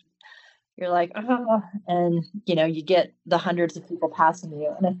and you're like, oh, and you get the hundreds of people passing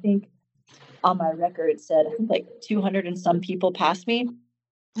you. And I think on my record it said, I think like 200 and some people passed me.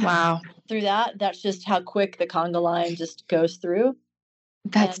 Wow. Through that. That's just how quick the conga line just goes through.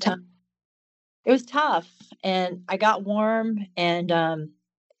 That's tough. It was tough, and I got warm, and and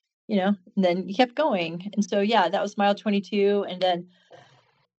then you kept going. And so yeah, that was mile 22, and then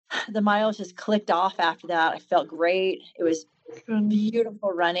the miles just clicked off after that. I felt great. It was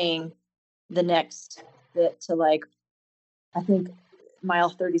beautiful running the next bit to, like, I think mile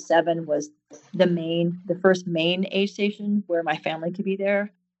 37 was the first main aid station where my family could be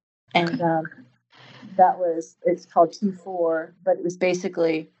there. And it's called T4, but it was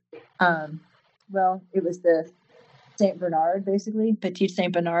basically, it was the St. Bernard, basically, Petit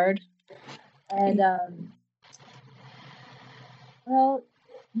St. Bernard. And,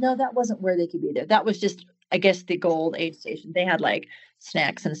 no, that wasn't where they could be there. That was just, I guess, the goal aid station. They had like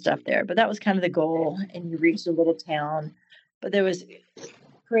snacks and stuff there, but that was kind of the goal. And you reached a little town, but there was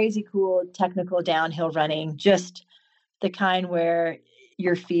crazy cool technical downhill running, just the kind where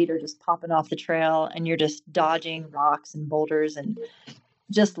your feet are just popping off the trail and you're just dodging rocks and boulders and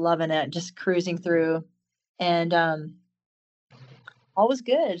just loving it, just cruising through. And all was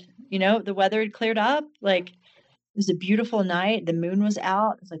good. The weather had cleared up. Like, it was a beautiful night. The moon was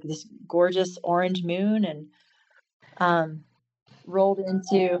out. It was like this gorgeous orange moon, and rolled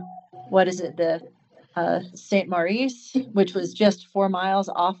into, what is it, the St. Maurice, which was just 4 miles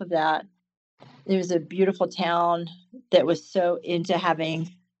off of that. It was a beautiful town that was so into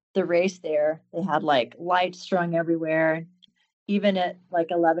having the race there. They had like lights strung everywhere. Even at like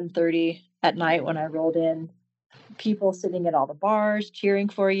 11:30 at night when I rolled in, people sitting at all the bars cheering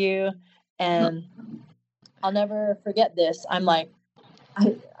for you. And I'll never forget this. I'm like,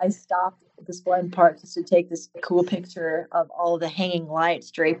 I stopped at this one part just to take this cool picture of all the hanging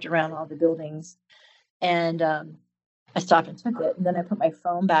lights draped around all the buildings. And I stopped and took it. And then I put my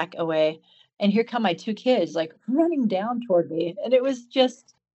phone back away. And here come my 2 kids, like running down toward me. And it was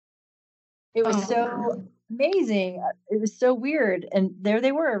so amazing. It was so weird. And there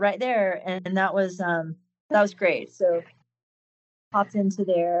they were right there. And that was great. So popped into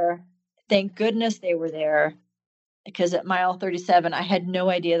there. Thank goodness they were there, because at mile 37, I had no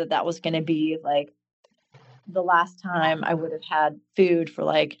idea that was going to be like the last time I would have had food for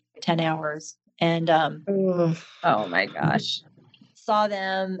like 10 hours. And oh my gosh, saw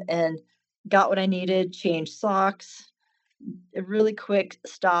them and got what I needed, changed socks, a really quick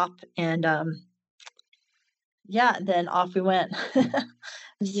stop, and then off we went.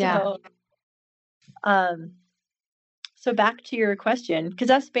 Yeah. So back to your question, because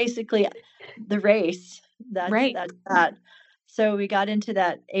that's basically the race. Right. That's that. So we got into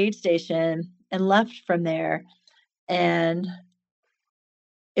that aid station and left from there, and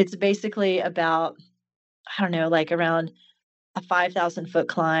it's basically about, I don't know, like around a 5,000-foot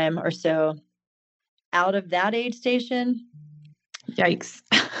climb or so out of that aid station. Yikes.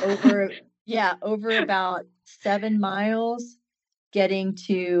 over about 7 miles, getting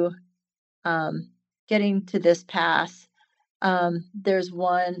to this pass. There's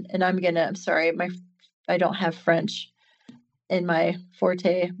one, and I'm sorry, I don't have French in my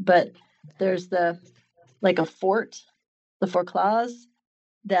forte, but there's a fort, the Fort Claus,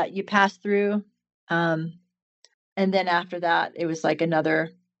 that you pass through. And then after that, it was like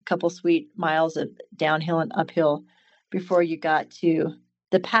another couple sweet miles of downhill and uphill before you got to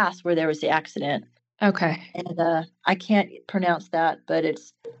the pass where there was the accident. Okay. And I can't pronounce that, but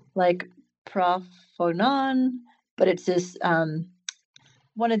it's like Profonon, but it's this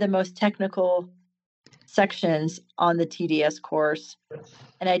one of the most technical sections on the TDS course,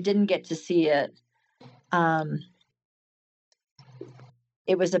 and I didn't get to see it.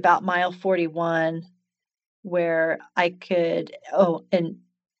 It was about mile 41 where I could, and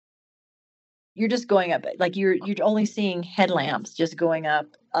you're just going up, like you're only seeing headlamps just going up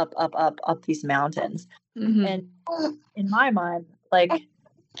these mountains. Mm-hmm. And in my mind, like,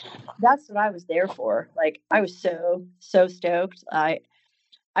 that's what I was there for. Like, I was so stoked.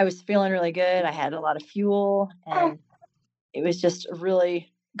 I was feeling really good. I had a lot of fuel, and it was just a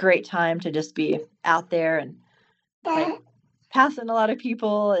really great time to just be out there and like passing a lot of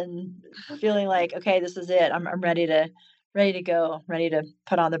people and feeling like, okay, this is it. I'm ready to go, ready to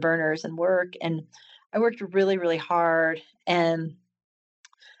put on the burners and work. And I worked really, really hard. And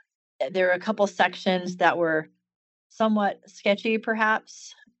there were a couple sections that were somewhat sketchy,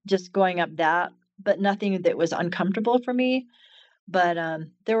 perhaps, just going up that, but nothing that was uncomfortable for me. But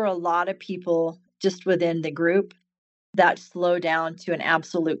there were a lot of people just within the group that slowed down to an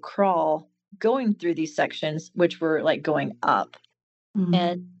absolute crawl going through these sections, which were like going up. Mhm.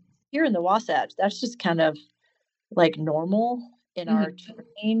 And here in the Wasatch, that's just kind of like normal in our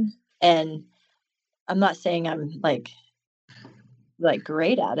training. And I'm not saying I'm like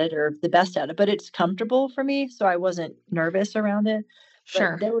great at it or the best at it, but it's comfortable for me. So I wasn't nervous around it.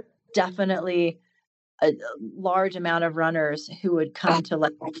 Sure. But there was definitely a large amount of runners who would come to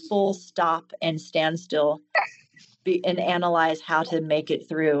like full stop and standstill and analyze how to make it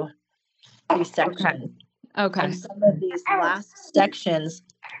through these sections. Okay. And some of these last sections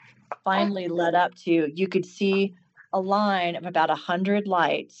finally led up to, you could see a line of about 100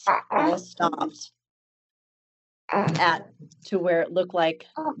 lights all stopped to where it looked like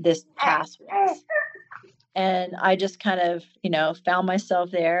this pass was. And I just kind of, found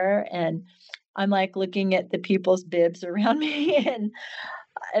myself there, and I'm like looking at the people's bibs around me, and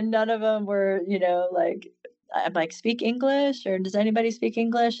none of them were, like, I'm like, speak English, or does anybody speak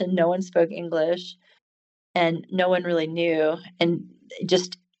English? And no one spoke English, and no one really knew. And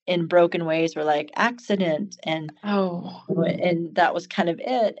just in broken ways were like, accident. And that was kind of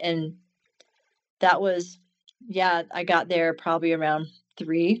it. And that was, I got there probably around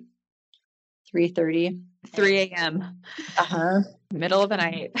 3:30. 3 a.m. Middle of the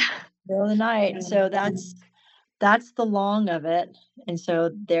night. Middle of the night. So that's the long of it. And so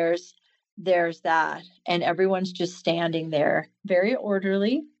there's that. And everyone's just standing there, very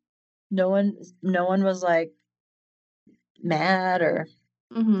orderly. No one was like mad or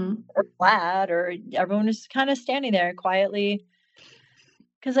glad, or everyone was kind of standing there quietly.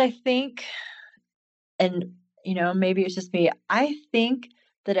 Because I think, and maybe it's just me, I think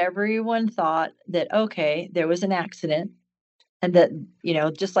that everyone thought that, okay, there was an accident, and that,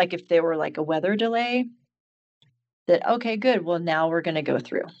 just like if there were like a weather delay, that, okay, good, well, now we're going to go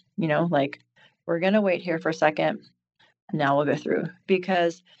through, like, we're going to wait here for a second, and now we'll go through.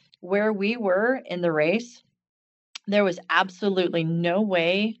 Because where we were in the race, there was absolutely no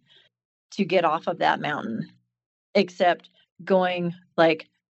way to get off of that mountain except going like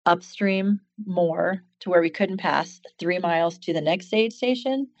upstream more to where we couldn't pass 3 miles to the next aid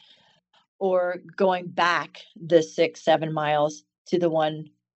station, or going back the 6-7 miles to the one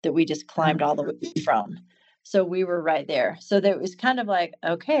that we just climbed all the way from. So we were right there. So that was kind of like,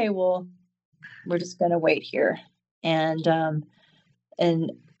 okay, well, we're just going to wait here. And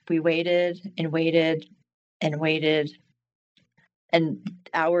we waited and waited and waited, and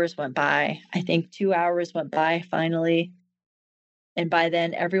hours went by. I think 2 hours went by finally. And by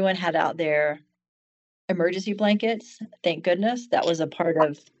then, everyone had out their emergency blankets. Thank goodness. That was a part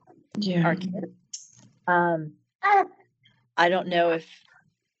of our kit. I don't know if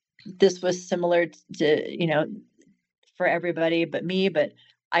this was similar to, for everybody but me, but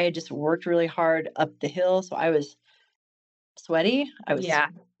I had just worked really hard up the hill. So I was sweaty. I was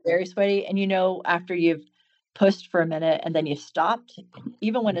very sweaty. And, after you've pushed for a minute and then you stopped,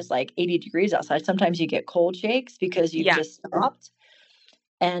 even when it's like 80 degrees outside, sometimes you get cold shakes because you just stopped.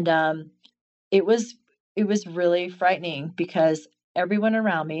 And it was really frightening because everyone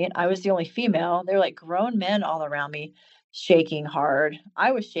around me, and I was the only female, they're like grown men all around me, shaking hard.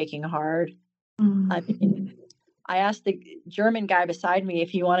 I was shaking hard. I mean, I asked the German guy beside me if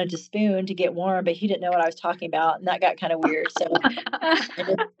he wanted to spoon to get warm, but he didn't know what I was talking about, and that got kind of weird. So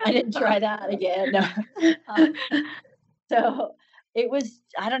I didn't try that again. No. So it was,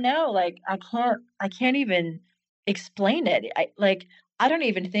 I don't know, like I can't even explain it. I don't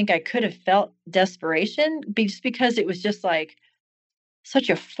even think I could have felt desperation just because it was just like such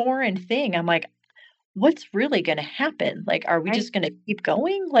a foreign thing. I'm like, what's really going to happen? Like, are we Right. just going to keep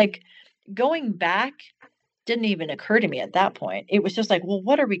going? Like, going back didn't even occur to me at that point. It was just like, well,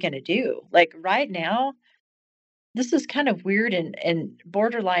 what are we going to do? Like, right now, this is kind of weird and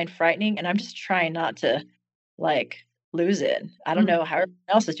borderline frightening. And I'm just trying not to like lose it. I don't Mhm. know how everyone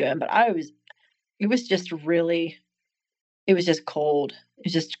else is doing, but it was just really, it was just cold. It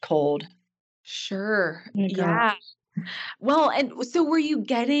was just cold. Sure. Oh my Yeah. Well, and so were you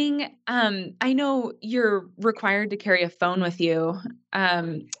getting, I know you're required to carry a phone with you.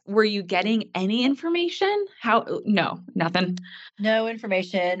 Were you getting any information? No, nothing. No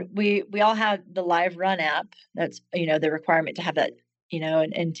information. We all had the Live Run app. That's, the requirement to have that,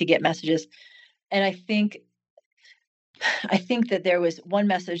 and to get messages. And I think that there was one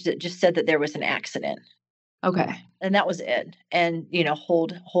message that just said that there was an accident, Okay. and that was it. And,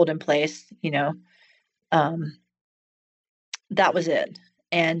 hold in place, um, that was it.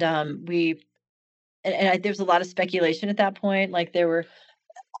 And there was a lot of speculation at that point. Like there were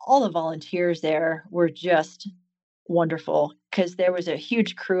all the volunteers there were just wonderful because there was a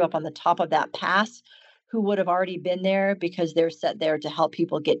huge crew up on the top of that pass who would have already been there because they're set there to help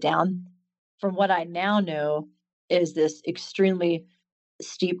people get down. From what I now know, is this extremely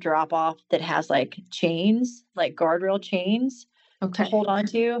steep drop off that has like chains, like guardrail chains to Okay. hold on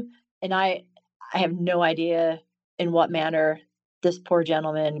to. And I have no idea in what manner this poor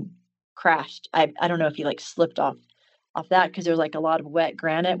gentleman crashed. I don't know if he like slipped off that because there was like a lot of wet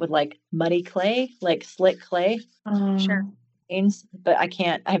granite with like muddy clay, like slick clay Sure. chains, but I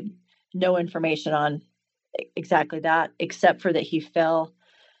have no information on exactly that except for that he fell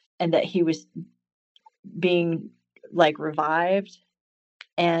and that he was being like revived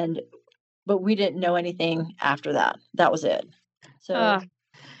but we didn't know anything after that. That was it. So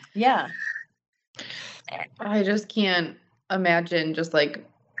yeah. I just can't imagine just like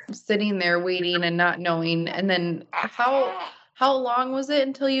sitting there waiting and not knowing. And then how long was it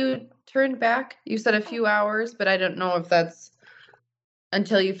until you turned back? You said a few hours, but I don't know if that's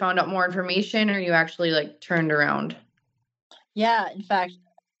until you found out more information or you actually like turned around. Yeah, in fact,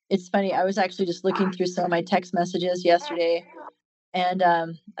 it's funny. I was actually just looking through some of my text messages yesterday, and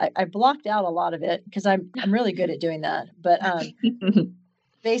I blocked out a lot of it because I'm really good at doing that. But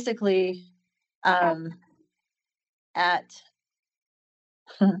basically, at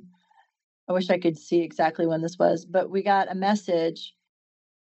I wish I could see exactly when this was, but we got a message.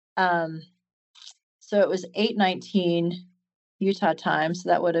 So it was 8:19 Utah time, so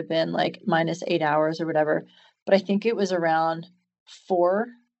that would have been like minus 8 hours or whatever. But I think it was around 4.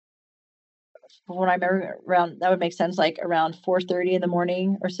 When I remember around, that would make sense, like around 4:30 in the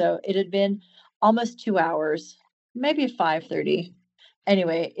morning or so. It had been almost 2 hours, maybe 5:30.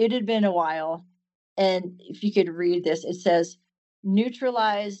 Anyway, it had been a while. And if you could read this, it says,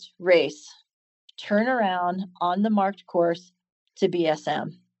 neutralized race, turn around on the marked course to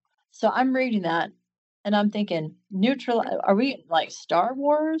BSM. So I'm reading that and I'm thinking, neutral, are we like Star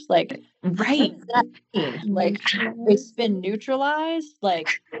Wars? Like, Right. what does that mean? Like, it's been neutralized? Like,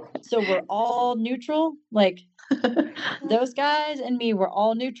 so we're all neutral? Like, those guys and me were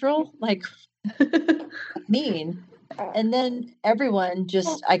all neutral? Like, mean. And then everyone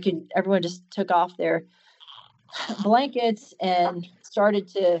just took off their blankets and started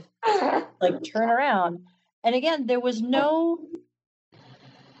to like turn around. And again, it wasn't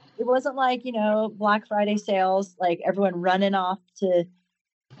like, Black Friday sales, like everyone running off to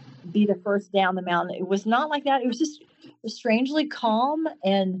be the first down the mountain. It was not like that. It was just strangely calm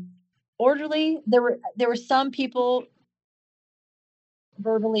and orderly. There were some people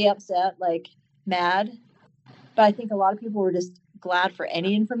verbally upset, like mad, but I think a lot of people were just glad for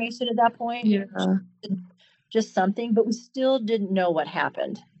any information at that point. Yeah. Just something, but we still didn't know what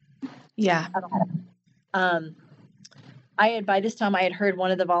happened. Yeah. By this time I had heard one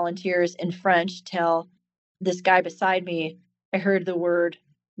of the volunteers in French tell this guy beside me, I heard the word,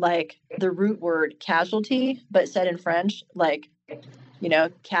 like the root word casualty, but said in French, like,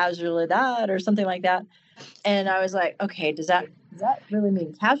 casualidad or something like that. And I was like, okay, does that really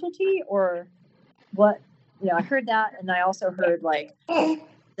mean casualty or what? I heard that. And I also heard like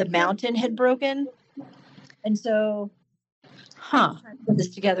the mountain had broken. And so trying to put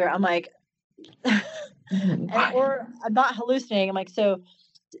this together, I'm like, or I'm not hallucinating. I'm like, so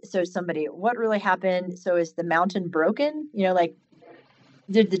somebody, what really happened? So is the mountain broken? Like,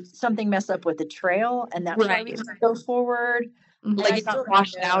 did something mess up with the trail and that's why we didn't go forward? Like it got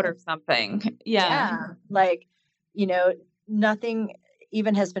washed out or something. Yeah. Like, nothing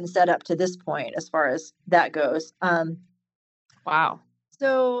even has been set up to this point as far as that goes. Wow.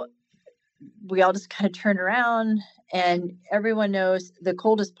 So we all just kind of turned around, and everyone knows the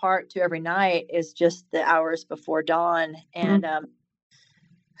coldest part to every night is just the hours before dawn. And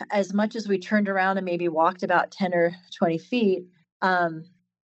as much as we turned around and maybe walked about 10 or 20 feet,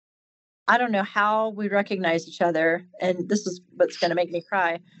 I don't know how we recognized each other. And this is what's going to make me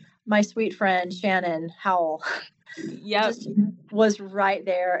cry. My sweet friend, Shannon Howell, Yep. just was right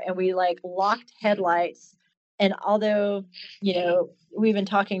there, and we like locked headlights. And although, we've been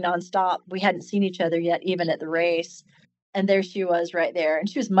talking nonstop, we hadn't seen each other yet, even at the race. And there she was right there. And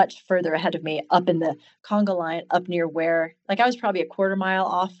she was much further ahead of me up in the conga line, up near where, like I was probably a quarter mile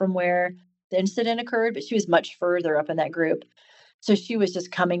off from where the incident occurred, but she was much further up in that group. So she was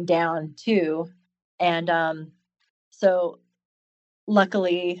just coming down too. And so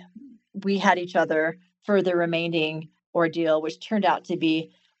luckily we had each other for the remaining ordeal, which turned out to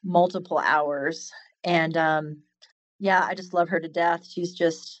be multiple hours. And I just love her to death.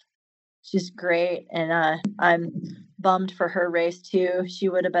 She's great. And I'm bummed for her race too. She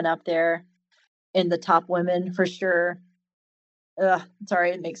would have been up there in the top women for sure.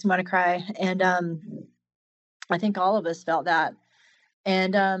 Sorry, it makes me want to cry. And I think all of us felt that.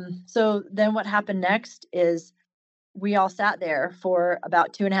 And so then what happened next is we all sat there for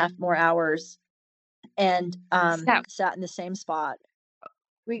about 2.5 more hours and sat in the same spot.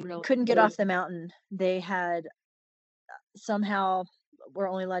 We couldn't get off the mountain. They had somehow were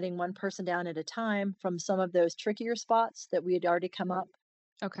only letting one person down at a time from some of those trickier spots that we had already come up.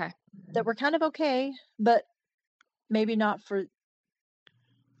 Okay. That were kind of okay, but maybe not for,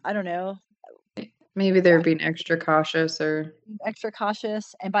 I don't know. Maybe they're being extra cautious. And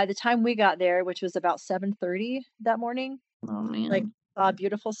by the time we got there, which was about 7:30 that morning, Oh man. like saw a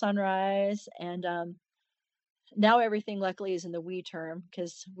beautiful sunrise. And now everything luckily is in the we term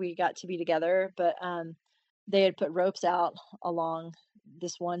because we got to be together. But they had put ropes out along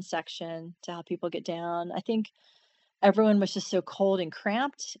this one section to help people get down. I think everyone was just so cold and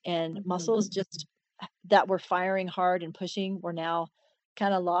cramped, and muscles just that were firing hard and pushing were now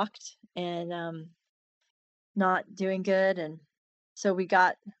kind of locked and not doing good. And so we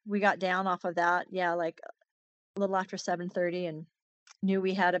got down off of that, like a little after 7:30, and knew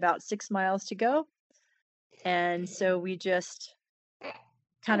we had about 6 miles to go. And so we just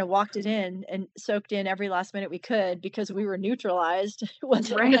kind of walked it in and soaked in every last minute we could because we were neutralized.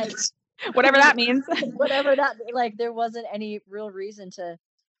 Right. Whatever that means. Whatever that, like, there wasn't any real reason to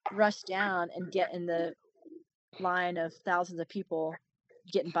rush down and get in the line of thousands of people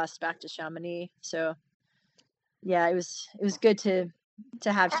getting bused back to Chamonix. So yeah, it was good to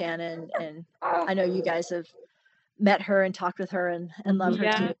have Shannon, and I know you guys have met her and talked with her and love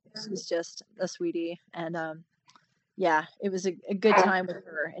her too. She's just a sweetie. And it was a good time with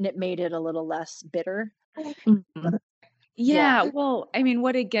her, and it made it a little less bitter. Yeah, well, I mean,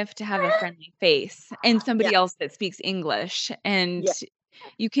 what a gift to have a friendly face and somebody else that speaks English, and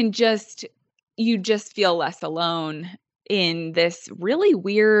you just feel less alone in this really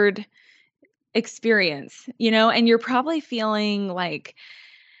weird experience, and you're probably feeling like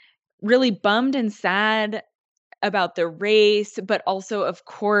really bummed and sad about the race, but also, of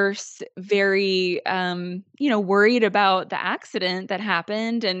course, very, worried about the accident that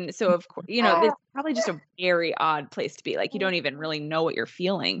happened. And so, of course, it's probably just a very odd place to be. Like, you don't even really know what you're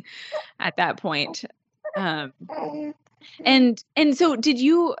feeling at that point. And so did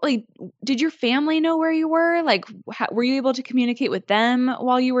your family know where you were? Like, were you able to communicate with them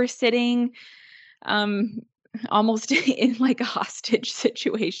while you were sitting, almost in like a hostage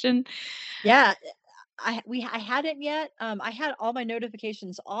situation? Yeah. I hadn't yet. I had all my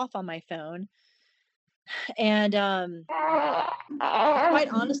notifications off on my phone, and quite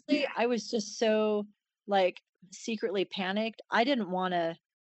honestly, I was just so like secretly panicked. I didn't want to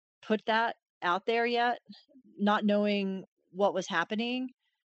put that out there yet, not knowing what was happening,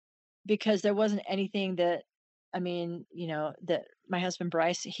 because there wasn't anything that, I mean, that my husband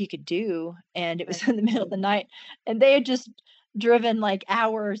Bryce, he could do, and it was in the middle of the night, and they had just driven like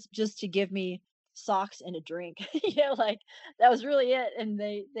hours just to give me socks and a drink. Like that was really it. And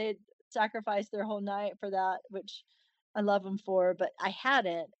they sacrificed their whole night for that, which I love them for. But I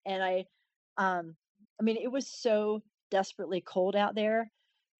hadn't. And I mean, it was so desperately cold out there.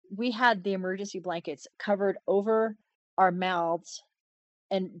 We had the emergency blankets covered over our mouths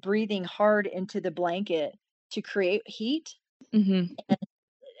and breathing hard into the blanket to create heat. And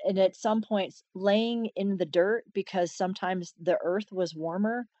at some points laying in the dirt, because sometimes the earth was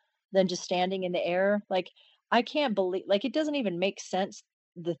warmer than just standing in the air. Like, I can't believe, like, it doesn't even make sense,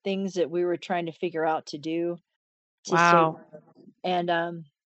 the things that we were trying to figure out to do. to stay Wow. warm. And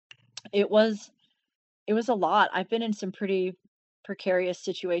it was a lot. I've been in some pretty precarious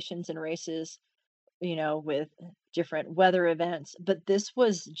situations in races, with different weather events, but this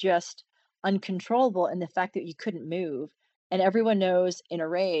was just uncontrollable in the fact that you couldn't move. And everyone knows in a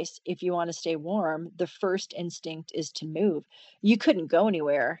race, if you want to stay warm, the first instinct is to move. You couldn't go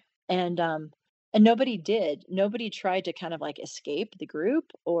anywhere. And nobody did. Nobody tried to kind of like escape the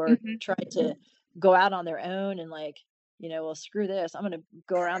group or Mhm. tried to go out on their own and like, well, screw this. I'm gonna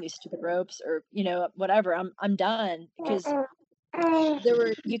go around these stupid ropes or, whatever. I'm done because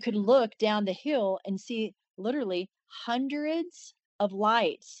you could look down the hill and see literally hundreds of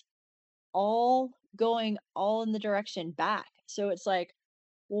lights all going all in the direction back. So it's like,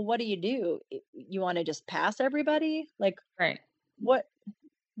 well, what do? You want to just pass everybody? Like Right. what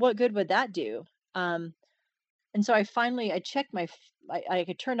good would that do? Um and so I checked I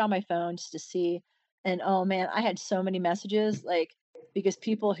could turn on my phone just to see, and oh man, I had so many messages like because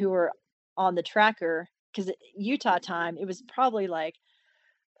people who were on the tracker, because Utah time, it was probably like,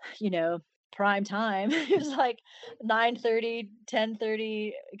 you know, prime time. It was like 9:30,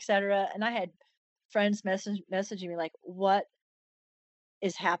 10:30, etc. And I had friends messaging me like, "What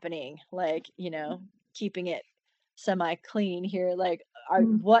is happening?" Like, keeping it semi clean here. Like, are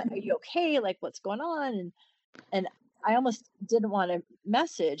you okay? Like, what's going on? And I almost didn't want to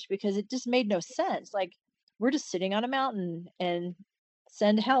message because it just made no sense. Like, we're just sitting on a mountain and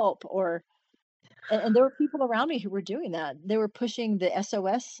send help, or and there were people around me who were doing that. They were pushing the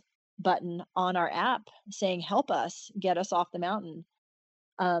SOS button on our app saying, "Help us, get us off the mountain."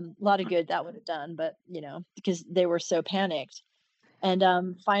 A lot of good that would have done, but because they were so panicked. And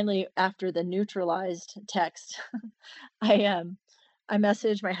finally, after the neutralized text, I I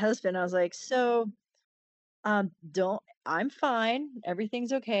messaged my husband. I was like, "So, don't. I'm fine.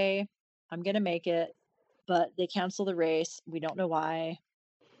 Everything's okay. I'm gonna make it." But they canceled the race. We don't know why.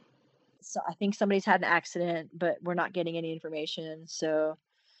 So I think somebody's had an accident, but we're not getting any information. So,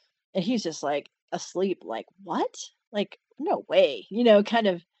 and he's just like asleep, like, what? Like, no way, kind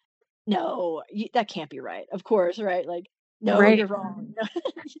of, no, that can't be right. Of course, right? Like, no, Right. you're wrong.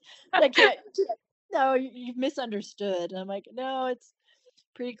 That can't, no, you've misunderstood. And I'm like, no, it's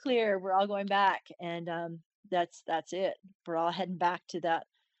pretty clear. We're all going back. And that's it. We're all heading back to that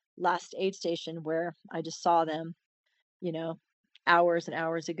last aid station where I just saw them, you know, hours and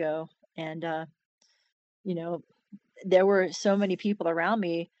hours ago. And, you know, there were so many people around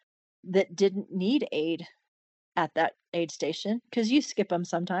me that didn't need aid at that aid station because you skip them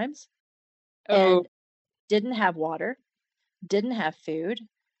sometimes, Oh, and didn't have water, didn't have food,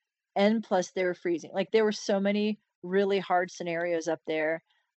 and plus they were freezing. Like there were so many really hard scenarios up there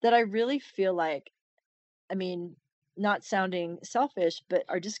that I really feel like, I mean, not sounding selfish, but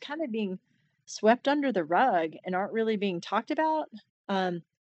are just kind of being swept under the rug and aren't really being talked about. Um,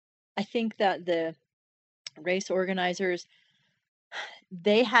 I think that the race organizers,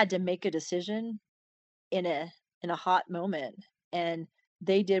 they had to make a decision in a hot moment, and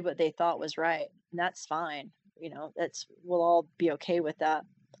they did what they thought was right, and that's fine. That's, we'll all be okay with that.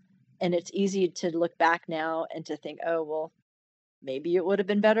 And it's easy to look back now and to think, oh well, maybe it would have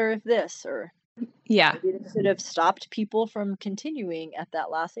been better if this, or yeah. maybe they could have stopped people from continuing at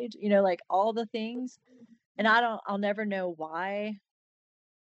that last age, like all the things. And I'll never know why,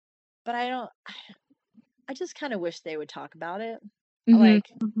 but I just kind of wish they would talk about it. Hmm.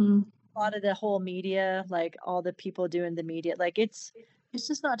 Like a lot of the whole media, like all the people doing the media, like it's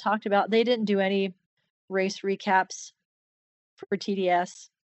just not talked about. They didn't do any race recaps for TDS.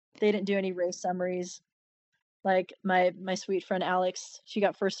 They didn't do any race summaries. Like my sweet friend Alex, she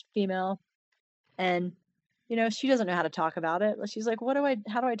got first female, and she doesn't know how to talk about it. She's like,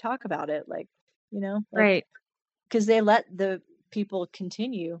 how do I talk about it? Like, like, Right. because they let the people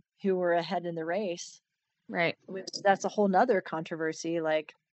continue who were ahead in the race, Right. which that's a whole nother controversy.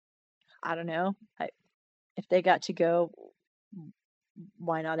 Like, I don't know. If they got to go,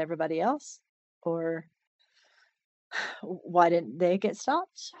 why not everybody else? Or why didn't they get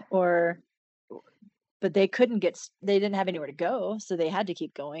stopped? But they they didn't have anywhere to go, so they had to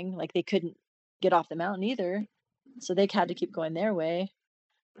keep going. Like they couldn't get off the mountain either, so they had to keep going their way.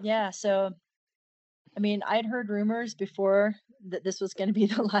 Yeah, so I mean, I'd heard rumors before that this was going to be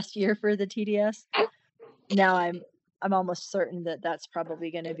the last year for the TDS. Now I'm almost certain that that's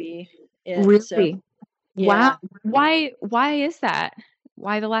probably going to be it. So Really? yeah. Wow. Why is that?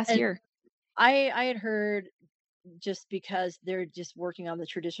 Why the last And year? I had heard just because they're just working on the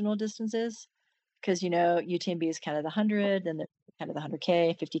traditional distances, because UTMB is kind of the 100, and the kind of the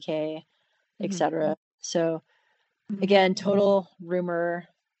 100K, 50K, Mhm. etc. So again, total rumor,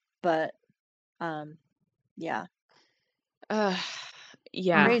 but yeah.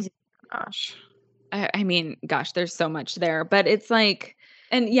 Yeah. Crazy. Gosh. I mean, gosh, there's so much there, but it's like,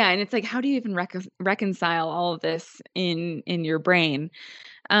 and yeah, and it's like, how do you even reconcile all of this in your brain?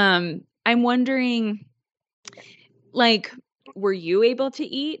 I'm wondering, like, were you able to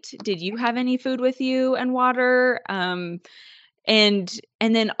eat? Did you have any food with you and water? And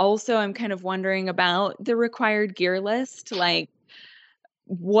then also, I'm kind of wondering about the required gear list. Like,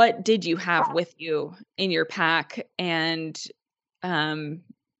 what did you have with you in your pack? And um,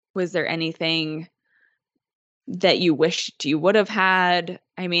 was there anything that you wished you would have had?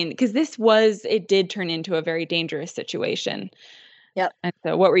 I mean, because it did turn into a very dangerous situation. Yep. And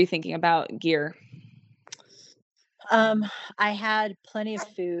so what were you thinking about gear? I had plenty of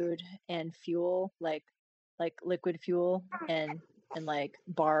food and fuel, like liquid fuel and like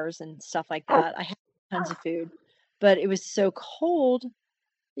bars and stuff like that. I had tons of food, but it was so cold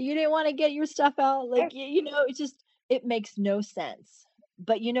that you didn't want to get your stuff out. Like it makes no sense.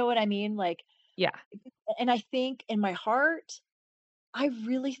 But you know what I mean? Like, Yeah. and I think in my heart, I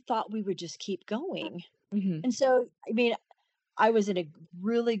really thought we would just keep going. Mm-hmm. And so, I mean, I was in a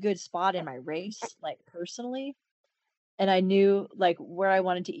really good spot in my race, like personally. And I knew like where I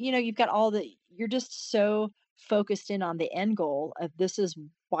wanted to, you've got you're just so focused in on the end goal of this is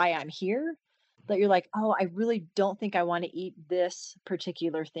why I'm here that you're like, oh, I really don't think I want to eat this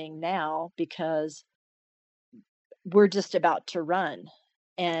particular thing now because we're just about to run.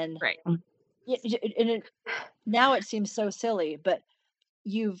 And Right. now it seems so silly, but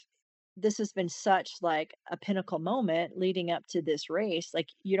this has been such like a pinnacle moment leading up to this race. Like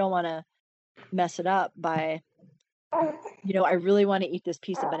you don't want to mess it up by, I really want to eat this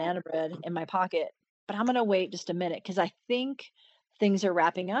piece of banana bread in my pocket, but I'm going to wait just a minute because I think things are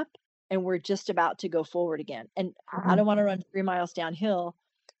wrapping up and we're just about to go forward again. And I don't want to run 3 miles downhill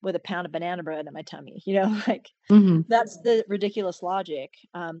with a pound of banana bread in my tummy, like that's the ridiculous logic.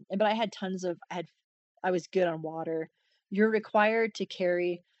 But I had I was good on water. You're required to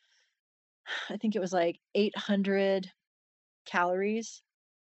carry, I think it was like 800 calories,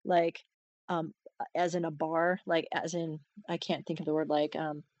 like, as in a bar, like as in, I can't think of the word, like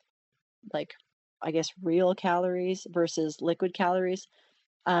I guess real calories versus liquid calories.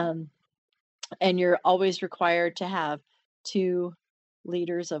 Um, and you're always required to have 2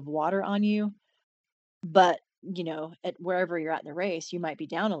 liters of water on you. But, at wherever you're at in the race, you might be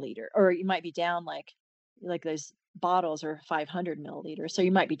down a liter, or you might be down like those bottles are 500 milliliters. So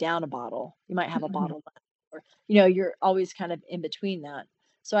you might be down a bottle. You might have a bottle left, or, you're always kind of in between that.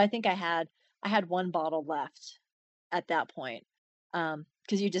 So I think I had 1 bottle left at that point.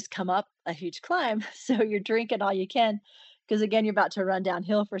 Because you just come up a huge climb, so you're drinking all you can. Because again, you're about to run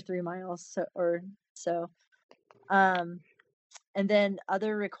downhill for 3 miles, so. Um, and then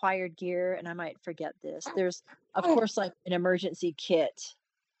other required gear, and I might forget this. There's of course like an emergency kit,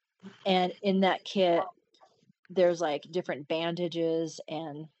 and in that kit, there's like different bandages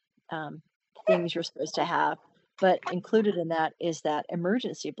and things you're supposed to have. But included in that is that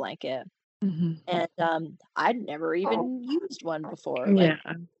emergency blanket. And I'd never even used one before. Like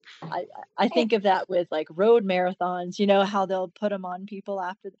I think of that with like road marathons, how they'll put them on people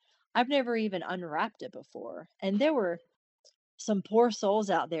after. I've never even unwrapped it before. And there were some poor souls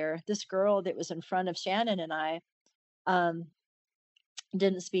out there. This girl that was in front of Shannon and I um,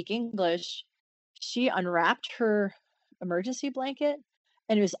 didn't speak English. She unwrapped her emergency blanket,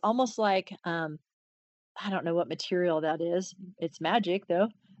 and it was almost like I don't know what material that is. It's magic though.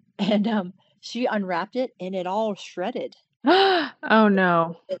 And she unwrapped it and it all shredded. Oh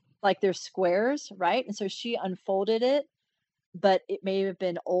no. Like there's squares, right? And so she unfolded it, but it may have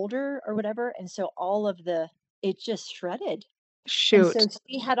been older or whatever. And so it just shredded. And Shoot. so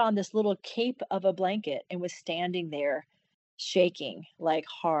she had on this little cape of a blanket and was standing there shaking like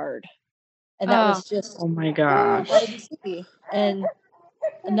hard. And that was just Oh my hard gosh. to see. And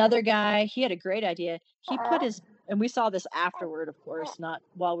another guy, he had a great idea. He put and we saw this afterward, of course, not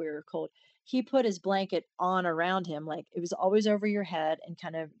while we were cold. He put his blanket on around him, like it was always over your head and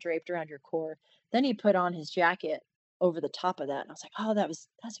kind of draped around your core. Then he put on his jacket over the top of that. And I was like, oh,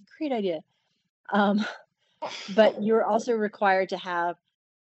 that's a great idea. But you're also required to have,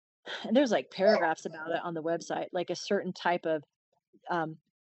 and there's like paragraphs about it on the website, like a certain type of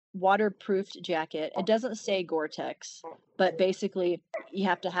waterproofed jacket. It doesn't say Gore-Tex, but basically you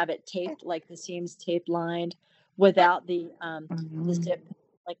have to have it taped, like the seams tape lined, without the zip,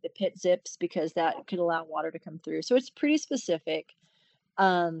 like the pit zips, because that could allow water to come through. So it's pretty specific.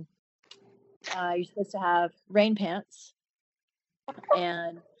 You're supposed to have rain pants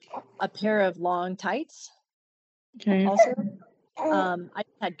and a pair of long tights. Okay. Also, I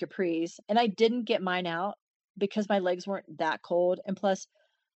had capris, and I didn't get mine out because my legs weren't that cold, and plus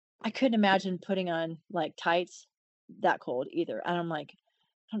I couldn't imagine putting on like tights that cold either. And I'm like, I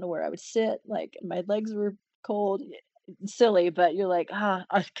don't know where I would sit. Like my legs were cold. Silly, but you're like,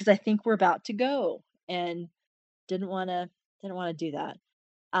 because I think we're about to go, and didn't want to didn't want to do that.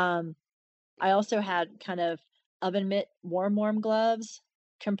 Um, I also had kind of oven mitt warm gloves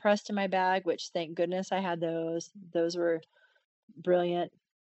compressed in my bag, which thank goodness I had those. Those were brilliant.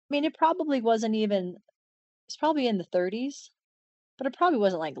 I mean, it's probably in the 30s, but it probably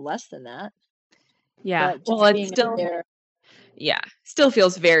wasn't like less than that. Yeah. But Well, just it's being up still, there, still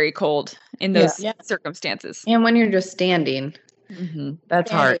feels very cold in Yeah. those yeah, circumstances. And when you're just standing, Hmm. that's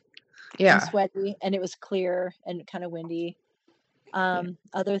standing hard. and Yeah. sweaty, and it was clear and kind of windy.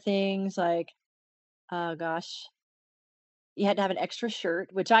 Other things like, oh gosh, you had to have an extra shirt,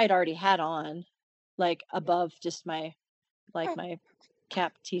 which I had already had on, like above just my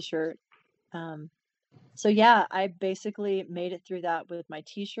cap t-shirt. So yeah, I basically made it through that with my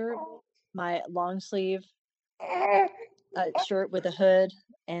t-shirt, my long sleeve shirt with a hood,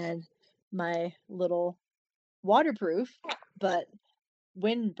 and my little waterproof but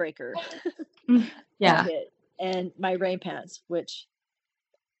windbreaker Yeah. jacket, and my rain pants, which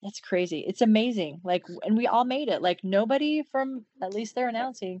that's crazy. It's amazing. Like, and we all made it. Like nobody from, at least they're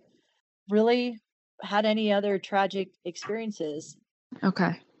announcing, really had any other tragic experiences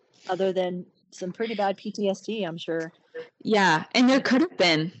Okay. other than some pretty bad PTSD, I'm sure. Yeah. And there could have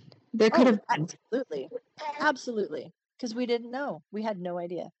been. There could Oh, have been. absolutely. Because we didn't know. We had no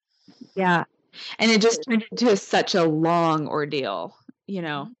idea. Yeah. And it just turned into such a long ordeal, you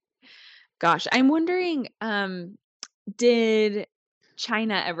know. Mhm. Gosh, I'm wondering, did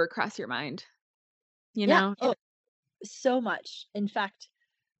China ever cross your mind? You Yeah. know? Oh, so much. In fact,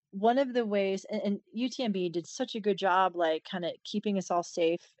 one of the ways, and UTMB did such a good job, like kind of keeping us all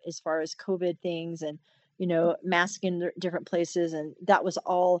safe as far as COVID things, and masking different places, and that was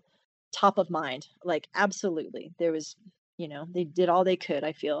all top of mind. Like absolutely, there was, they did all they could.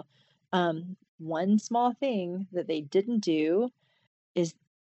 I feel. One small thing that they didn't do is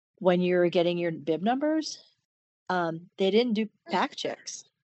when you're getting your bib numbers, they didn't do pack checks.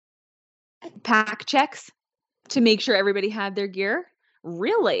 Pack checks to make sure everybody had their gear?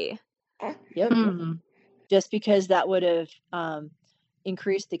 Really? Yep. Just because that would have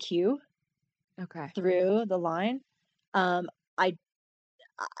increased the queue Okay. through the line. Um, I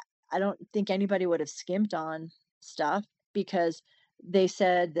I don't think anybody would have skimped on stuff because they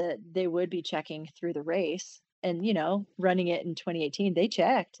said that they would be checking through the race. And running it in 2018, they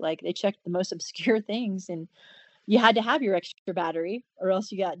checked the most obscure things, and you had to have your extra battery or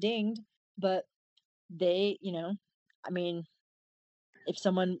else you got dinged. But they, I mean, if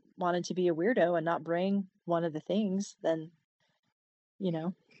someone wanted to be a weirdo and not bring one of the things, then Yeah.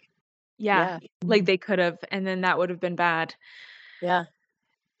 yeah, Like they could have, and then that would have been bad. yeah.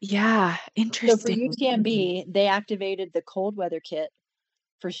 Yeah. So for Interesting. UTMB, they activated the cold weather kit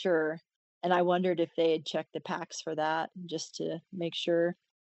for sure. And I wondered if they had checked the packs for that just to make sure.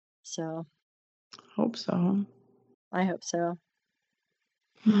 So Hope so. I hope so.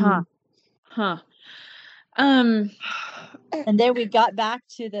 Huh. Um, And then we got back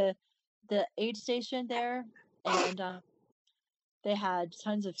to the aid station there, and they had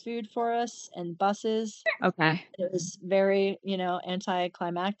tons of food for us and buses. okay. It was very,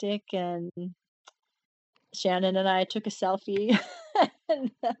 anticlimactic, and Shannon and I took a selfie.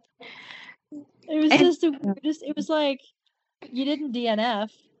 And it was just the weirdest. It was like you didn't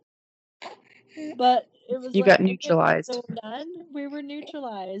DNF, but it was You like, got neutralized. so we're done. We were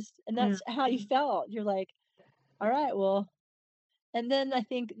neutralized, and that's how you felt. You're like, all right, well. And then I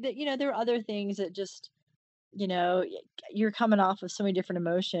think that there were other things that just you're coming off of so many different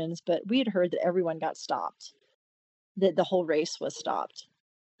emotions. But we had heard that everyone got stopped, that the whole race was stopped.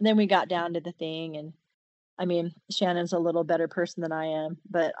 And then we got down to the thing, and I mean, Shannon's a little better person than I am,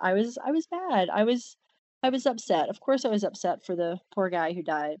 but I was mad. I was upset. Of course I was upset for the poor guy who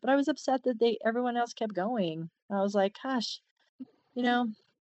died, but I was upset that everyone else kept going. I was like, gosh,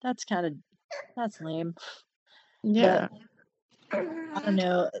 that's lame. Yeah. But I don't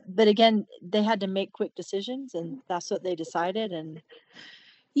know. But again, they had to make quick decisions, and that's what they decided, and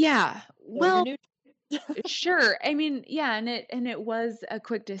Yeah. so you're Well, new. sure. I mean, yeah, and it was a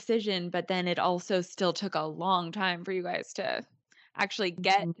quick decision, but then it also still took a long time for you guys to actually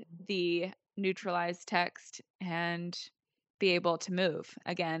get the neutralized text and be able to move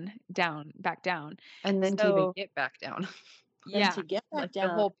again back down. And then to even So, get back down. Then yeah. to get back Like the down.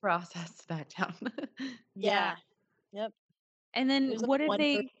 whole process back down. Yeah. Yep. And It then was what like did 1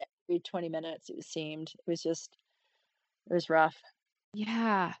 they every 20 minutes, it seemed. It was rough.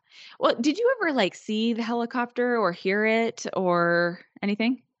 Yeah. Well, did you ever like see the helicopter or hear it or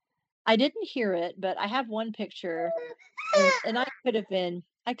anything? I didn't hear it, but I have one picture, and I could have been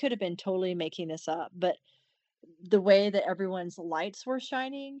totally making this up, but the way that everyone's lights were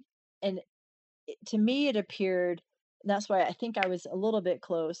shining, and to me it appeared, and that's why I think I was a little bit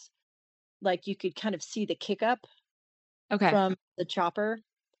close, like you could kind of see the kick up Okay. from the chopper,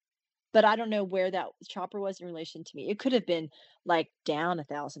 but I don't know where that chopper was in relation to me. It could have been like down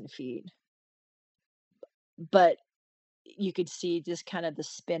 1,000 feet, but you could see just kind of the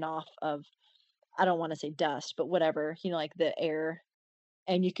spin off of, I don't want to say dust, but whatever, like the air,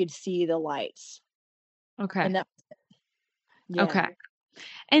 and you could see the lights. Okay. And that, yeah. Okay.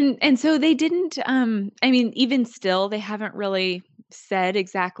 And so they didn't I mean even still they haven't really said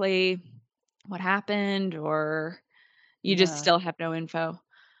exactly what happened or you just No, still have no info.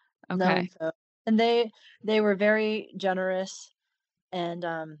 no Okay. info. And they were very generous, and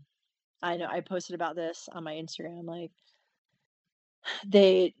I know I posted about this on my Instagram, like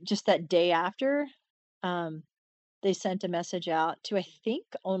they just that day after, um they sent a message out to, I think,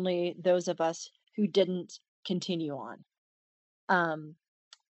 only those of us who didn't continue on, um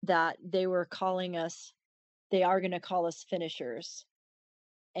that they were calling us, they are going to call us finishers.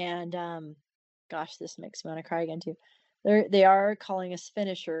 And gosh, this makes me want to cry again too. They are calling us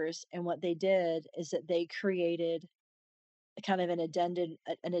finishers, and what they did is that they created a kind of an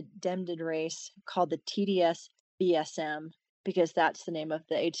addended race called the TDS BSM, because that's the name of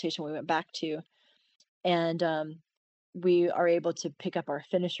the aid station we went back to. And we are able to pick up our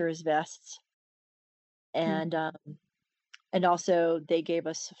finishers vests, Mm, and also they gave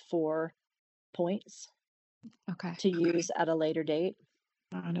us 4 points Okay. to use at a later date.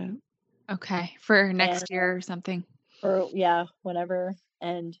 got it. Okay. For And next year or something. or yeah, whenever.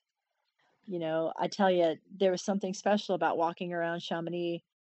 And I tell you, there was something special about walking around Chamonix,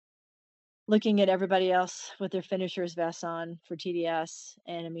 looking at everybody else with their finishers vests on for TDS.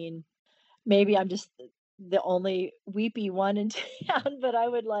 And I mean, maybe I'm just the only weepy one in town, but I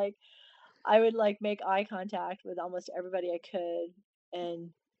would make eye contact with almost everybody I could, and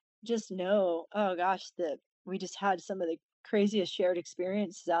just know, oh gosh, that we just had some of the craziest shared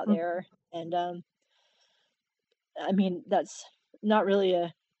experiences out Mm, there. And I mean, that's not really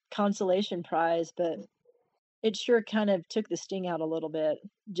a consolation prize, but it sure kind of took the sting out a little bit,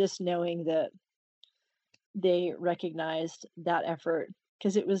 just knowing that they recognized that effort,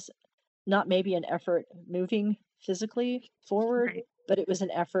 because it was not maybe an effort moving physically forward, Right. but it was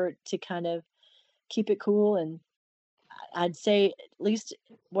an effort to kind of keep it cool. And I'd say, at least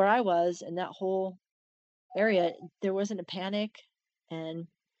where I was in that whole area, there wasn't a panic, and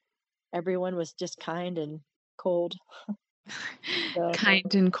everyone was just kind and cold. So,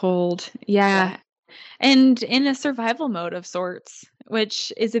 Kind and cold. yeah, Yeah. And in a survival mode of sorts,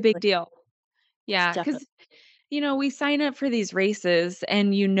 which is a big like, deal. Yeah, definitely. cuz we sign up for these races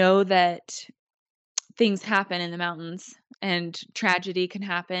and you know that things happen in the mountains and tragedy can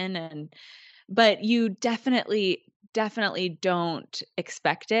happen but you definitely don't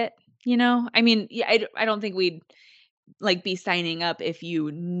expect it, you know? I mean, yeah, I don't think we'd like be signing up if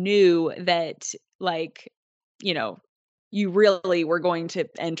you knew that like, you know, you really were going to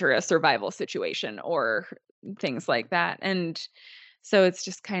enter a survival situation or things like that. And so it's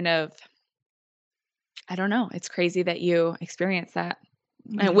just kind of I don't know, it's crazy that you experienced that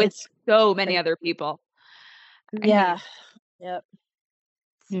and with It's so many crazy. other people. I mean, Yeah. Yep.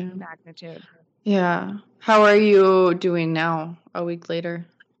 it's yeah. magnitude. Yeah. How are you doing now, a week later?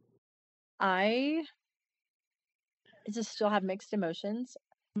 I just still have mixed emotions.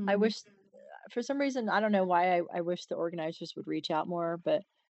 I Mm, wish, for some reason, I don't know why, I wish the organizers would reach out more, but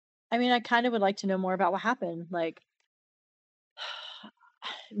I mean, I kind of would like to know more about what happened. Like,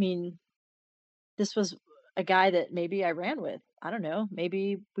 I mean, this was a guy that maybe I ran with. I don't know.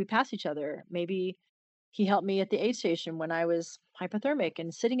 Maybe we passed each other. Maybe he helped me at the aid station when I was hypothermic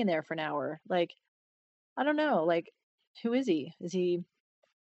and sitting in there for an hour. Like, I don't know. Like, who is he? Is he,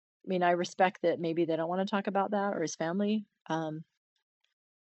 I mean, I respect that maybe they don't want to talk about that, or his family. I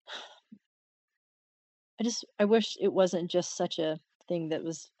wish it wasn't just such a thing that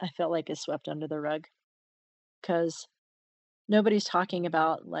was, I felt like, is swept under the rug, because nobody's talking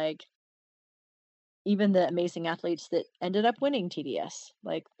about, like, even the amazing athletes that ended up winning TDS.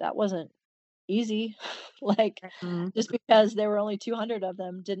 Like, that wasn't easy. Like, mm, just because there were only 200 of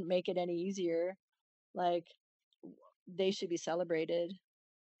them didn't make it any easier. Like, they should be celebrated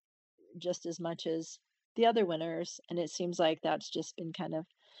just as much as the other winners. And it seems like that's just been kind of,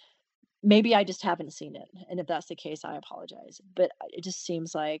 maybe I just haven't seen it. And if that's the case, I apologize. But it just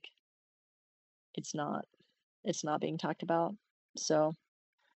seems like it's not it's not being talked about. So,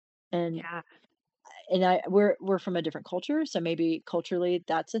 and Yeah. we're from a different culture, so maybe culturally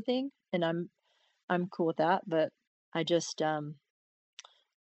that's a thing, and I'm cool with that. But I just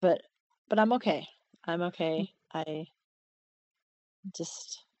but but I'm okay. I'm okay. I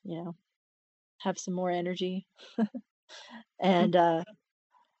just have some more energy, and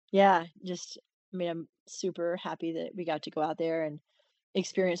yeah, just I mean, I'm super happy that we got to go out there and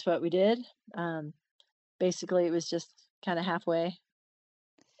experience what we did. Um, Basically, it was just kind of halfway,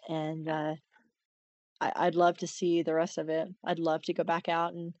 and I'd love to see the rest of it. I'd love to go back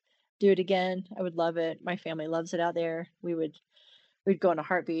out and do it again. I would love it. My family loves it out there. We'd go in a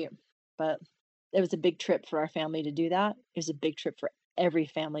heartbeat, but it was a big trip for our family to do that. It was a big trip for every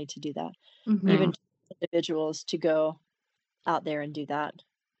family to do that, Mm-hmm. even individuals to go out there and do that.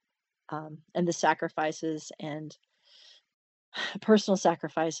 And the sacrifices and personal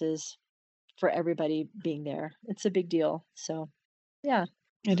sacrifices for everybody being there. It's a big deal. So, yeah.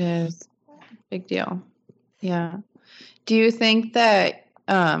 It is. Big deal. Yeah. Do you think that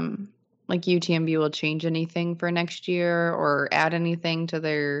like UTMB will change anything for next year or add anything to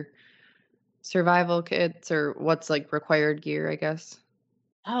their survival kits or what's like required gear, I guess?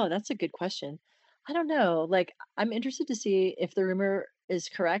 Oh, that's a good question. I don't know. Like, I'm interested to see if the rumor is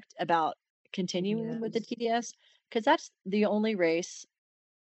correct about continuing with the Yes. TDS, because that's the only race,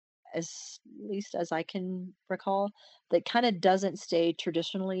 as least as I can recall, that kind of doesn't stay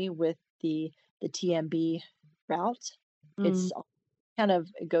traditionally with the TMB route. Mm. It's kind of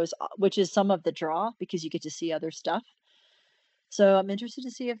it goes, which is some of the draw because you get to see other stuff. So I'm interested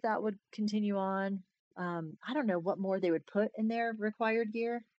to see if that would continue on. I don't know what more they would put in their required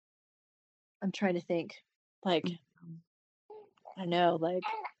gear. I'm trying to think. Like, I don't know, like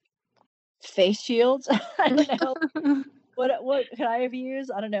face shields. I don't know. What could I have used?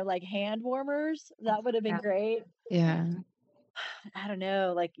 I don't know, like hand warmers. That would have been Yeah. great. Yeah. I don't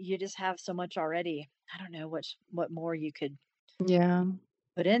know. Like you just have so much already. I don't know what more you could Yeah.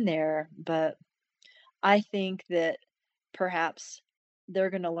 put in there, but I think that perhaps they're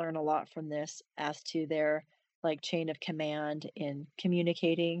going to learn a lot from this as to their like chain of command in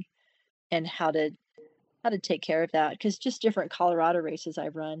communicating and how to take care of that because just different Colorado races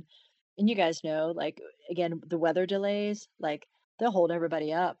I've run and you guys know like again the weather delays like they'll hold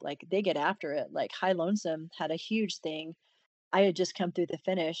everybody up like they get after it like High Lonesome had a huge thing. I had just come through the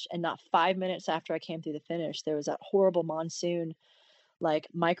finish and not 5 minutes after I came through the finish there was that horrible monsoon like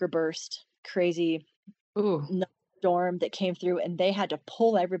microburst crazy Ooh. storm that came through and they had to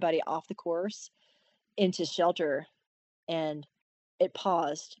pull everybody off the course into shelter and it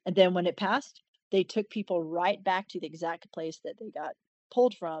paused. And then when it passed, they took people right back to the exact place that they got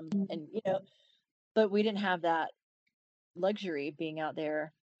pulled from. And, but we didn't have that luxury being out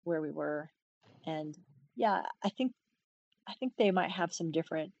there where we were. And yeah, I think they might have some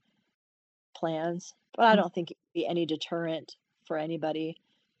different plans, but I don't think it'd be any deterrent for anybody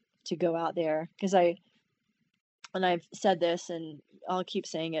to go out there because and I've said this and I'll keep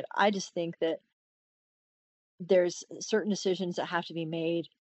saying it. I just think that there's certain decisions that have to be made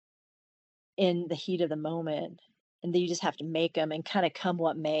in the heat of the moment, and then you just have to make them and kinda come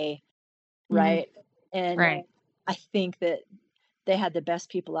what may, Mm-hmm. right? And Right. I think that they had the best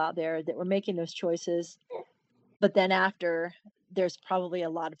people out there that were making those choices, but then after, there's probably a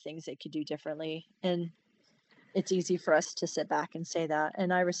lot of things they could do differently, and it's easy for us to sit back and say that,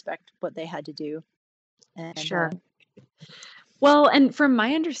 and I respect what they had to do, and, Sure. Well, and from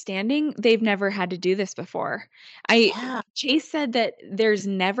my understanding, they've never had to do this before. yeah, Chase said that there's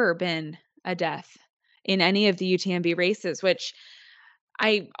never been a death in any of the UTMB races, which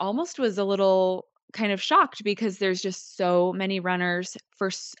I almost was a little kind of shocked because there's just so many runners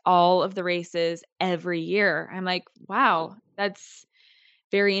for all of the races every year. I'm like, wow, that's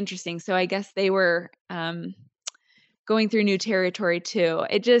very interesting. So I guess they were going through new territory too.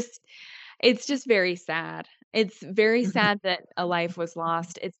 It's just very sad. It's very sad that a life was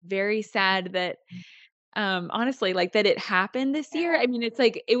lost. It's very sad that honestly, like, that it happened this year. I mean, it's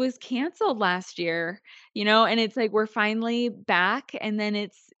like it was canceled last year, and it's like we're finally back, and then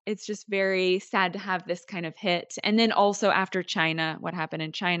it's just very sad to have this kind of hit. And then also after China, what happened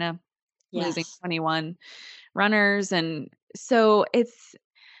in China, losing yes. 21 runners, and so it's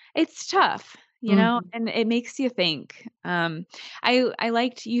tough, Mm-hmm. and it makes you think. I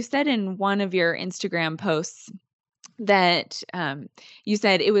liked you said in one of your Instagram posts that you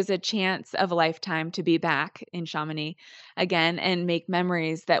said it was a chance of a lifetime to be back in Chamonix again and make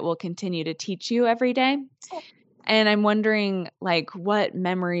memories that will continue to teach you every day. And I'm wondering, like, what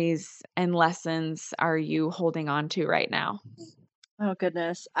memories and lessons are you holding on to right now? Oh,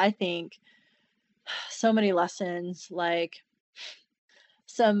 goodness. I think so many lessons, like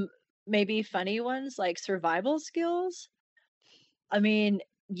some maybe funny ones like survival skills. I mean,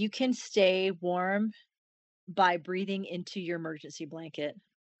 you can stay warm by breathing into your emergency blanket.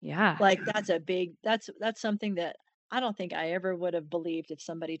 Yeah. Like that's something that I don't think I ever would have believed if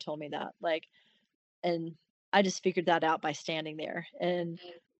somebody told me that. Like, and I just figured that out by standing there. And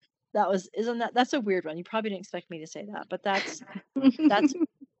that's a weird one. You probably didn't expect me to say that, but that's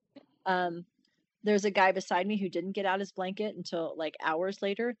um there's a guy beside me who didn't get out his blanket until like hours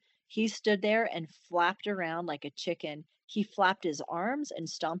later. He stood there and flapped around like a chicken. He flapped his arms and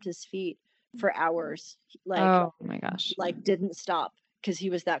stomped his feet for hours. Oh my gosh. Like didn't stop because he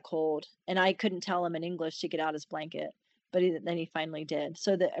was that cold. And I couldn't tell him in English to get out his blanket, but then he finally did.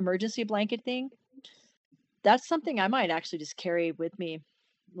 So the emergency blanket thing, that's something I might actually just carry with me,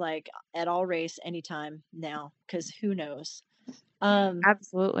 like at all race anytime now, because who knows.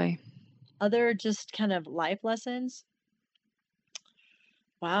 Absolutely. Other just kind of life lessons.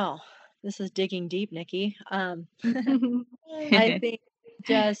 Wow, this is digging deep, Nikki. I think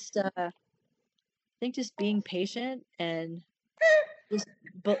just being patient and just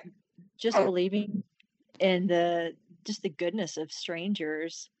just believing in the goodness of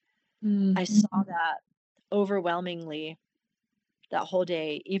strangers. I saw that overwhelmingly that whole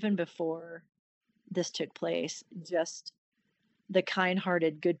day, even before this took place. Just the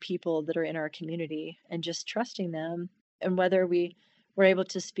kind-hearted, good people that are in our community, and just trusting them. And whether we were able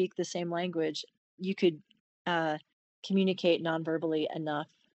to speak the same language, you could communicate non-verbally enough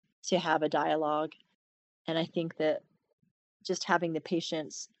to have a dialogue. And I think that just having the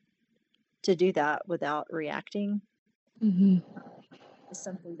patience to do that without reacting is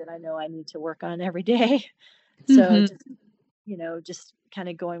something that I know I need to work on every day. So just kind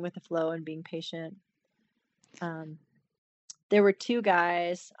of going with the flow and being patient. There were two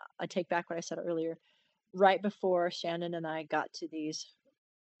guys, I take back what I said earlier, right before Shannon and I got to these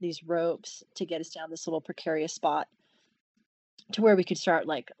ropes to get us down this little precarious spot to where we could start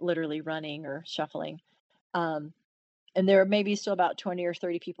like literally running or shuffling. And there were maybe still about 20 or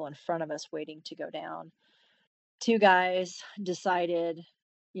 30 people in front of us waiting to go down. Two guys decided,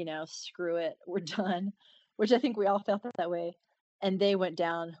 screw it, we're done, which I think we all felt that way. And they went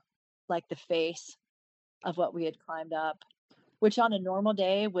down like the face of what we had climbed up, which on a normal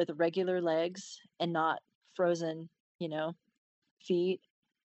day with regular legs and not frozen, feet,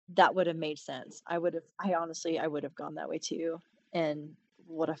 that would have made sense. I would have gone that way too and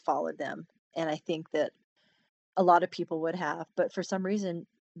would have followed them. And I think that a lot of people would have, but for some reason,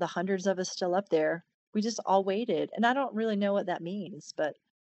 the hundreds of us still up there, we just all waited. And I don't really know what that means, but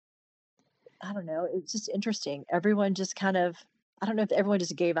I don't know. It's just interesting. Everyone just kind of, I don't know if everyone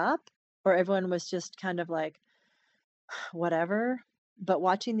just gave up or everyone was just kind of like, whatever. But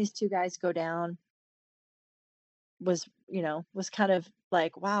watching these two guys go down was kind of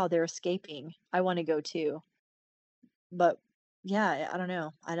like, wow, they're escaping. I want to go too. But yeah, I don't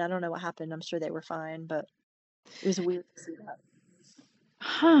know. I don't know what happened. I'm sure they were fine, but it was weird to see that.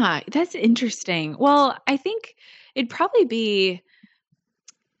 That's interesting. Well, I think it'd probably be,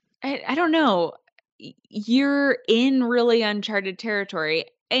 I don't know, you're in really uncharted territory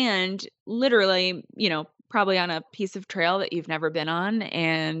and literally, probably on a piece of trail that you've never been on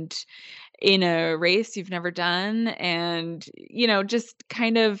and in a race you've never done. And, just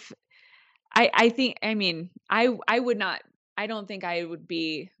kind of, I think, I mean, I would not, I don't think I would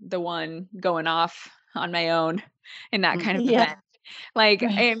be the one going off on my own in that kind of event. Like,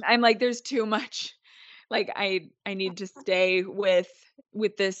 Right. I'm like, there's too much. Like, I need to stay with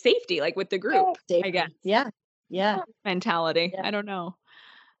the safety, like with the group, I guess. Yeah. Yeah. Mentality. Yeah. I don't know.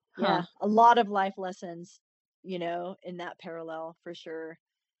 Yeah. A lot of life lessons, in that parallel for sure.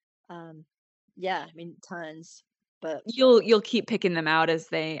 Yeah, I mean, tons, but You'll keep picking them out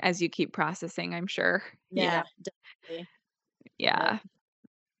as you keep processing, I'm sure. yeah, definitely. Yeah. Yep.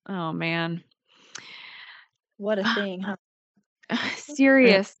 Oh man. What a thing, huh?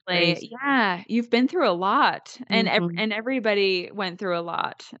 Seriously. Yeah, you've been through a lot and Mhm. everybody went through a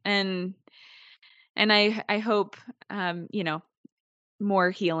lot. And I hope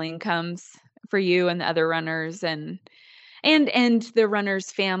more healing comes for you and the other runners and the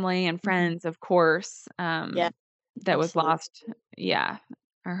runners' family and friends, of course, Yeah, that was absolutely. lost. Yeah.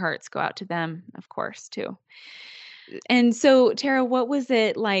 Our hearts go out to them, of course, too. And so, Tara, what was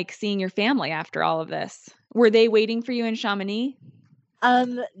it like seeing your family after all of this? Were they waiting for you in Chamonix?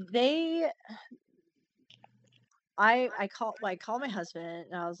 I called my husband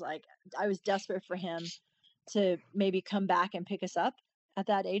and I was like, I was desperate for him to maybe come back and pick us up at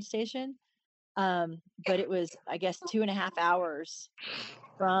that aid station. But it was, I guess, 2.5 hours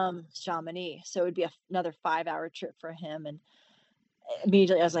from Chamonix. So it would be another 5-hour trip for him. And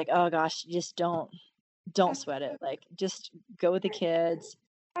immediately I was like, oh gosh, just don't sweat it. Like, just go with the kids,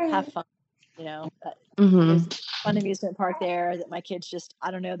 have fun. You know, there's a fun amusement park there that my kids just, I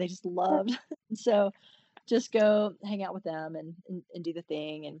don't know, they just loved. So just go hang out with them and do the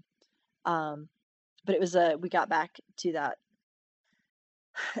thing. And, but it was we got back to that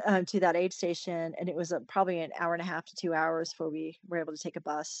aid station, and it was probably an hour and a half to 2 hours before we were able to take a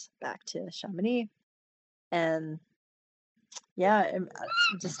bus back to Chamonix. And yeah,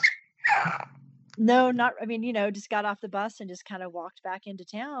 just just got off the bus and just kind of walked back into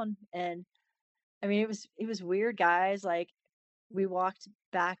town. And I mean, it was weird, guys. Like, we walked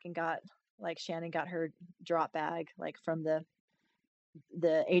back and Shannon got her drop bag, like, from the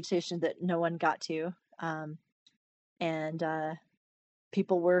aid station that no one got to. And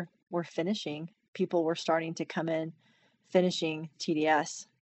people were finishing. People were starting to come in, finishing TDS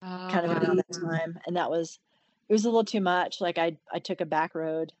kind of around that time. And it was a little too much. Like, I took a back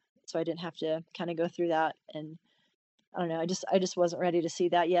road, so I didn't have to kind of go through that. And I don't know, I just wasn't ready to see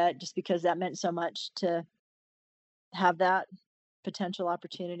that yet, just because that meant so much to have that potential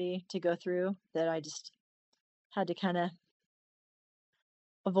opportunity to go through, that I just had to kind of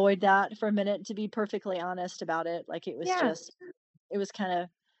avoid that for a minute, to be perfectly honest about it. Like, it was it was kind of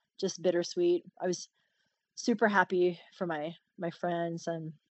just bittersweet. I was super happy for my friends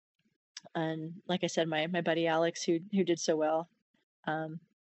and like I said, my buddy Alex, who did so well.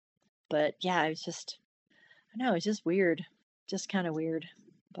 But yeah, it's just, I don't know, it's just weird, just kind of weird.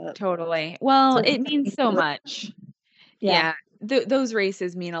 But Totally. Well, it means so much. Yeah. Those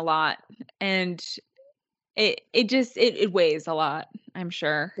races mean a lot, and it weighs a lot, I'm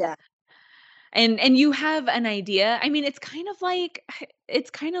sure. Yeah. And you have an idea. I mean, it's kind of like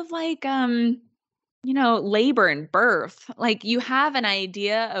labor and birth. Like, you have an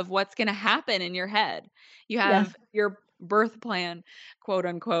idea of what's going to happen in your head. You have your birth plan, quote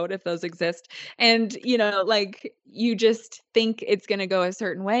unquote, if those exist. And, like, you just think it's going to go a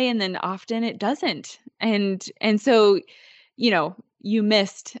certain way, and then often it doesn't. And so, you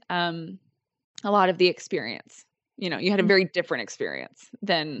missed a lot of the experience. You had a very different experience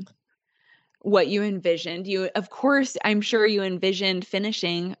than what you envisioned. Of course, I'm sure you envisioned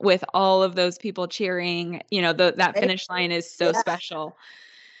finishing with all of those people cheering. That finish line is so special.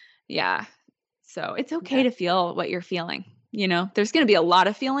 Yeah. So it's okay to feel what you're feeling. There's going to be a lot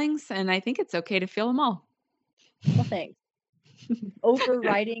of feelings, and I think it's okay to feel them all. Well, thanks.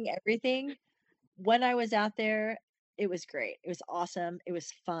 Overriding everything, when I was out there, it was great. It was awesome. It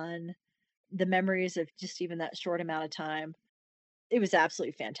was fun. The memories of just even that short amount of time, it was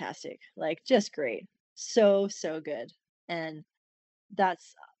absolutely fantastic. Like, just great. So good. And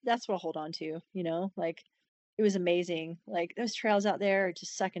that's what I'll hold on to, like, it was amazing. Like, those trails out there are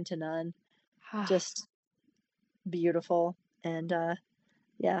just second to none. Just beautiful. And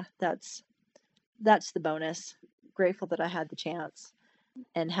yeah, that's the bonus. Grateful that I had the chance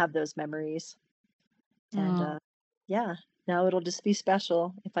and have those memories. And yeah, now it'll just be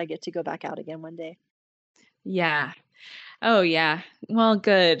special if I get to go back out again one day. Yeah. Oh, yeah. Well,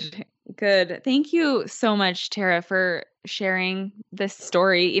 good. Thank you so much, Tara, for sharing this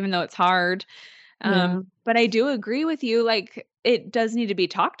story, even though it's hard. But I do agree with you. Like, it does need to be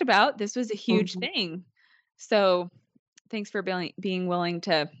talked about. This was a huge thing. So thanks for being willing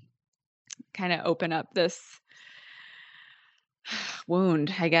to kind of open up this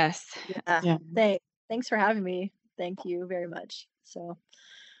wound, I guess. Yeah. Thanks for having me. Thank you very much. So,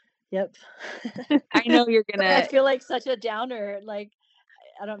 yep. I know you're gonna. I feel like such a downer. Like,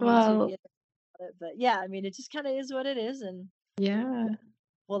 I don't mean to get about it, but yeah, I mean, it just kind of is what it is, and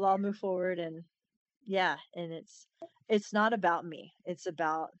we'll all move forward. And yeah, and it's not about me. It's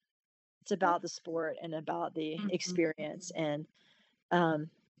about the sport and about the experience. And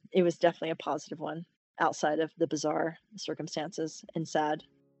it was definitely a positive one, outside of the bizarre circumstances and sad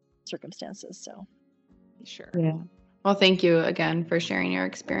circumstances. So, sure. Yeah. Well, thank you again for sharing your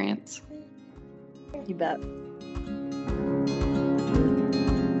experience. You bet.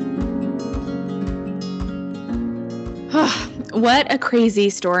 What a crazy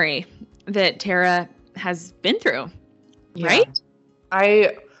story that Tara has been through, right?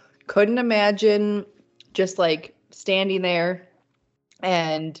 I couldn't imagine just like standing there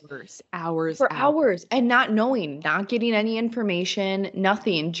and hours and not knowing, not getting any information,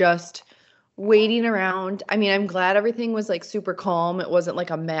 nothing, just waiting around. I mean, I'm glad everything was like super calm. It wasn't like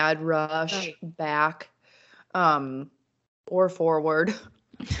a mad rush back or forward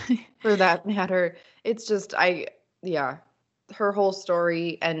for that matter. It's just her whole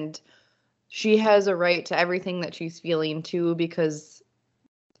story, and she has a right to everything that she's feeling too, because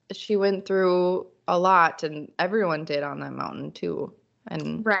she went through a lot, and everyone did on that mountain too.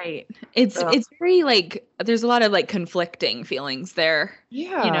 And right. It's very like there's a lot of like conflicting feelings there.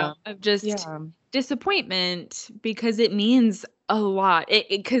 Yeah. You know, of just disappointment because it means a lot.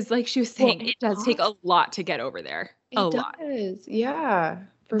 Because like she was saying, it does take a lot to get over there. A lot. Yeah.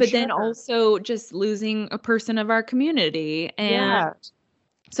 But then also just losing a person of our community. And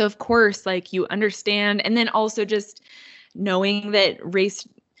so of course, like you understand. And then also just knowing that race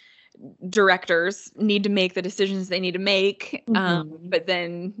directors need to make the decisions they need to make. But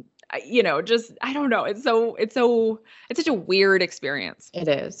then, you know, just, I don't know. It's such a weird experience. It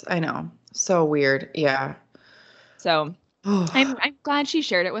is. I know. So weird. Yeah. So I'm glad she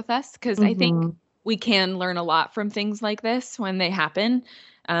shared it with us because I think we can learn a lot from things like this when they happen.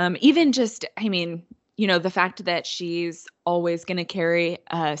 Even just, I mean, you know, the fact that she's always going to carry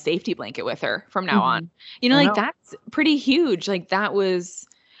a safety blanket with her from now on, you know, like that's pretty huge. Like that was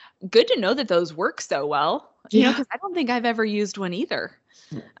good to know that those work so well, you know, because I don't think I've ever used one either,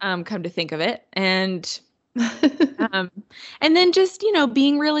 come to think of it. And then just, you know,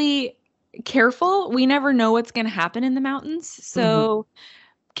 being really careful. We never know what's going to happen in the mountains. So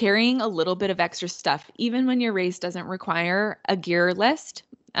carrying a little bit of extra stuff, even when your race doesn't require a gear list,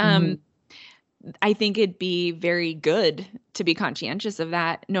 I think it'd be very good to be conscientious of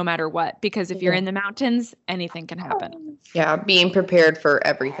that no matter what, because if you're in the mountains, anything can happen. Yeah. Being prepared for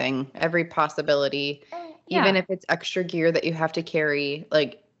everything, every possibility, even if it's extra gear that you have to carry,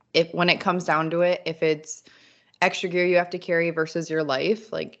 like when it comes down to it, if it's extra gear you have to carry versus your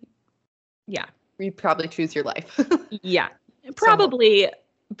life, like, you probably choose your life. Probably.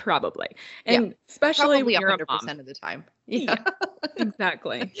 And especially probably when you're 100% a mom. of the time.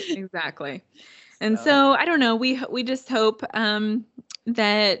 Exactly. And so I don't know, we just hope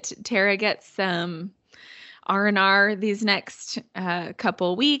that Tara gets some R&R these next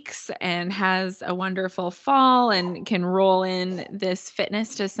couple weeks and has a wonderful fall and can roll in this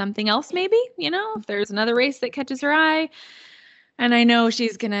fitness to something else maybe, you know, if there's another race that catches her eye. And I know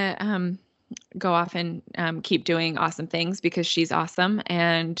she's going to go off and keep doing awesome things because she's awesome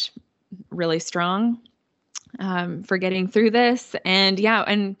and really strong for getting through this. And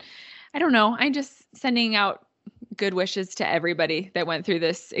and I don't know, I'm just sending out good wishes to everybody that went through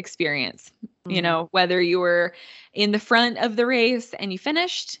this experience, you know, whether you were in the front of the race and you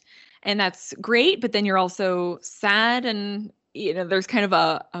finished and that's great, but then you're also sad and, you know, there's kind of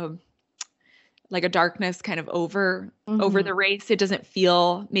a darkness kind of over the race. It doesn't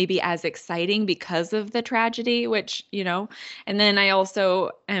feel maybe as exciting because of the tragedy, which, you know, and then I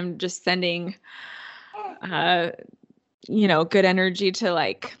also am just sending, you know, good energy to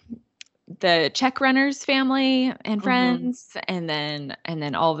like the Czech runners family and friends, and then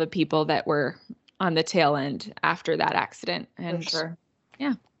all the people that were on the tail end after that accident. And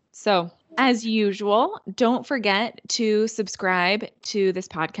so as usual, don't forget to subscribe to this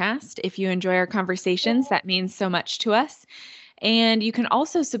podcast. If you enjoy our conversations, that means so much to us. And you can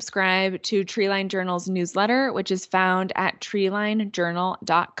also subscribe to Treeline Journal's newsletter, which is found at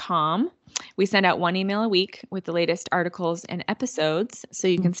treelinejournal.com. We send out one email a week with the latest articles and episodes so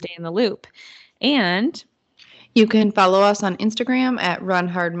you can stay in the loop. And you can follow us on Instagram at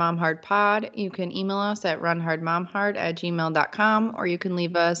runhardmomhardpod. You can email us at runhardmomhard@gmail.com, or you can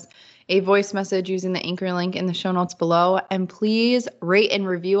leave us a voice message using the anchor link in the show notes below. And please rate and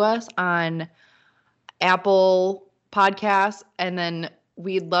review us on Apple Podcasts. And then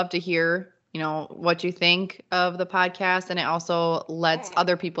we'd love to hear, you know, what you think of the podcast. And it also lets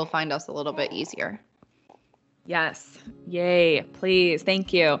other people find us a little bit easier. Yes. Yay. Please.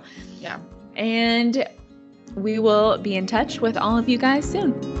 Thank you. Yeah. And we will be in touch with all of you guys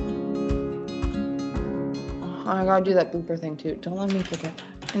soon. Oh, I gotta do that blooper thing too. Don't let me forget.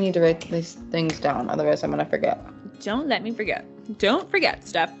 I need to write these things down, otherwise I'm gonna forget. Don't let me forget. Don't forget,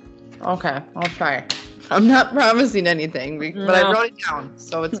 Steph. Okay, I'll try. I'm not promising anything, but I wrote it down,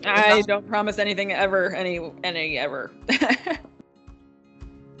 so it's. I don't promise anything ever, any ever.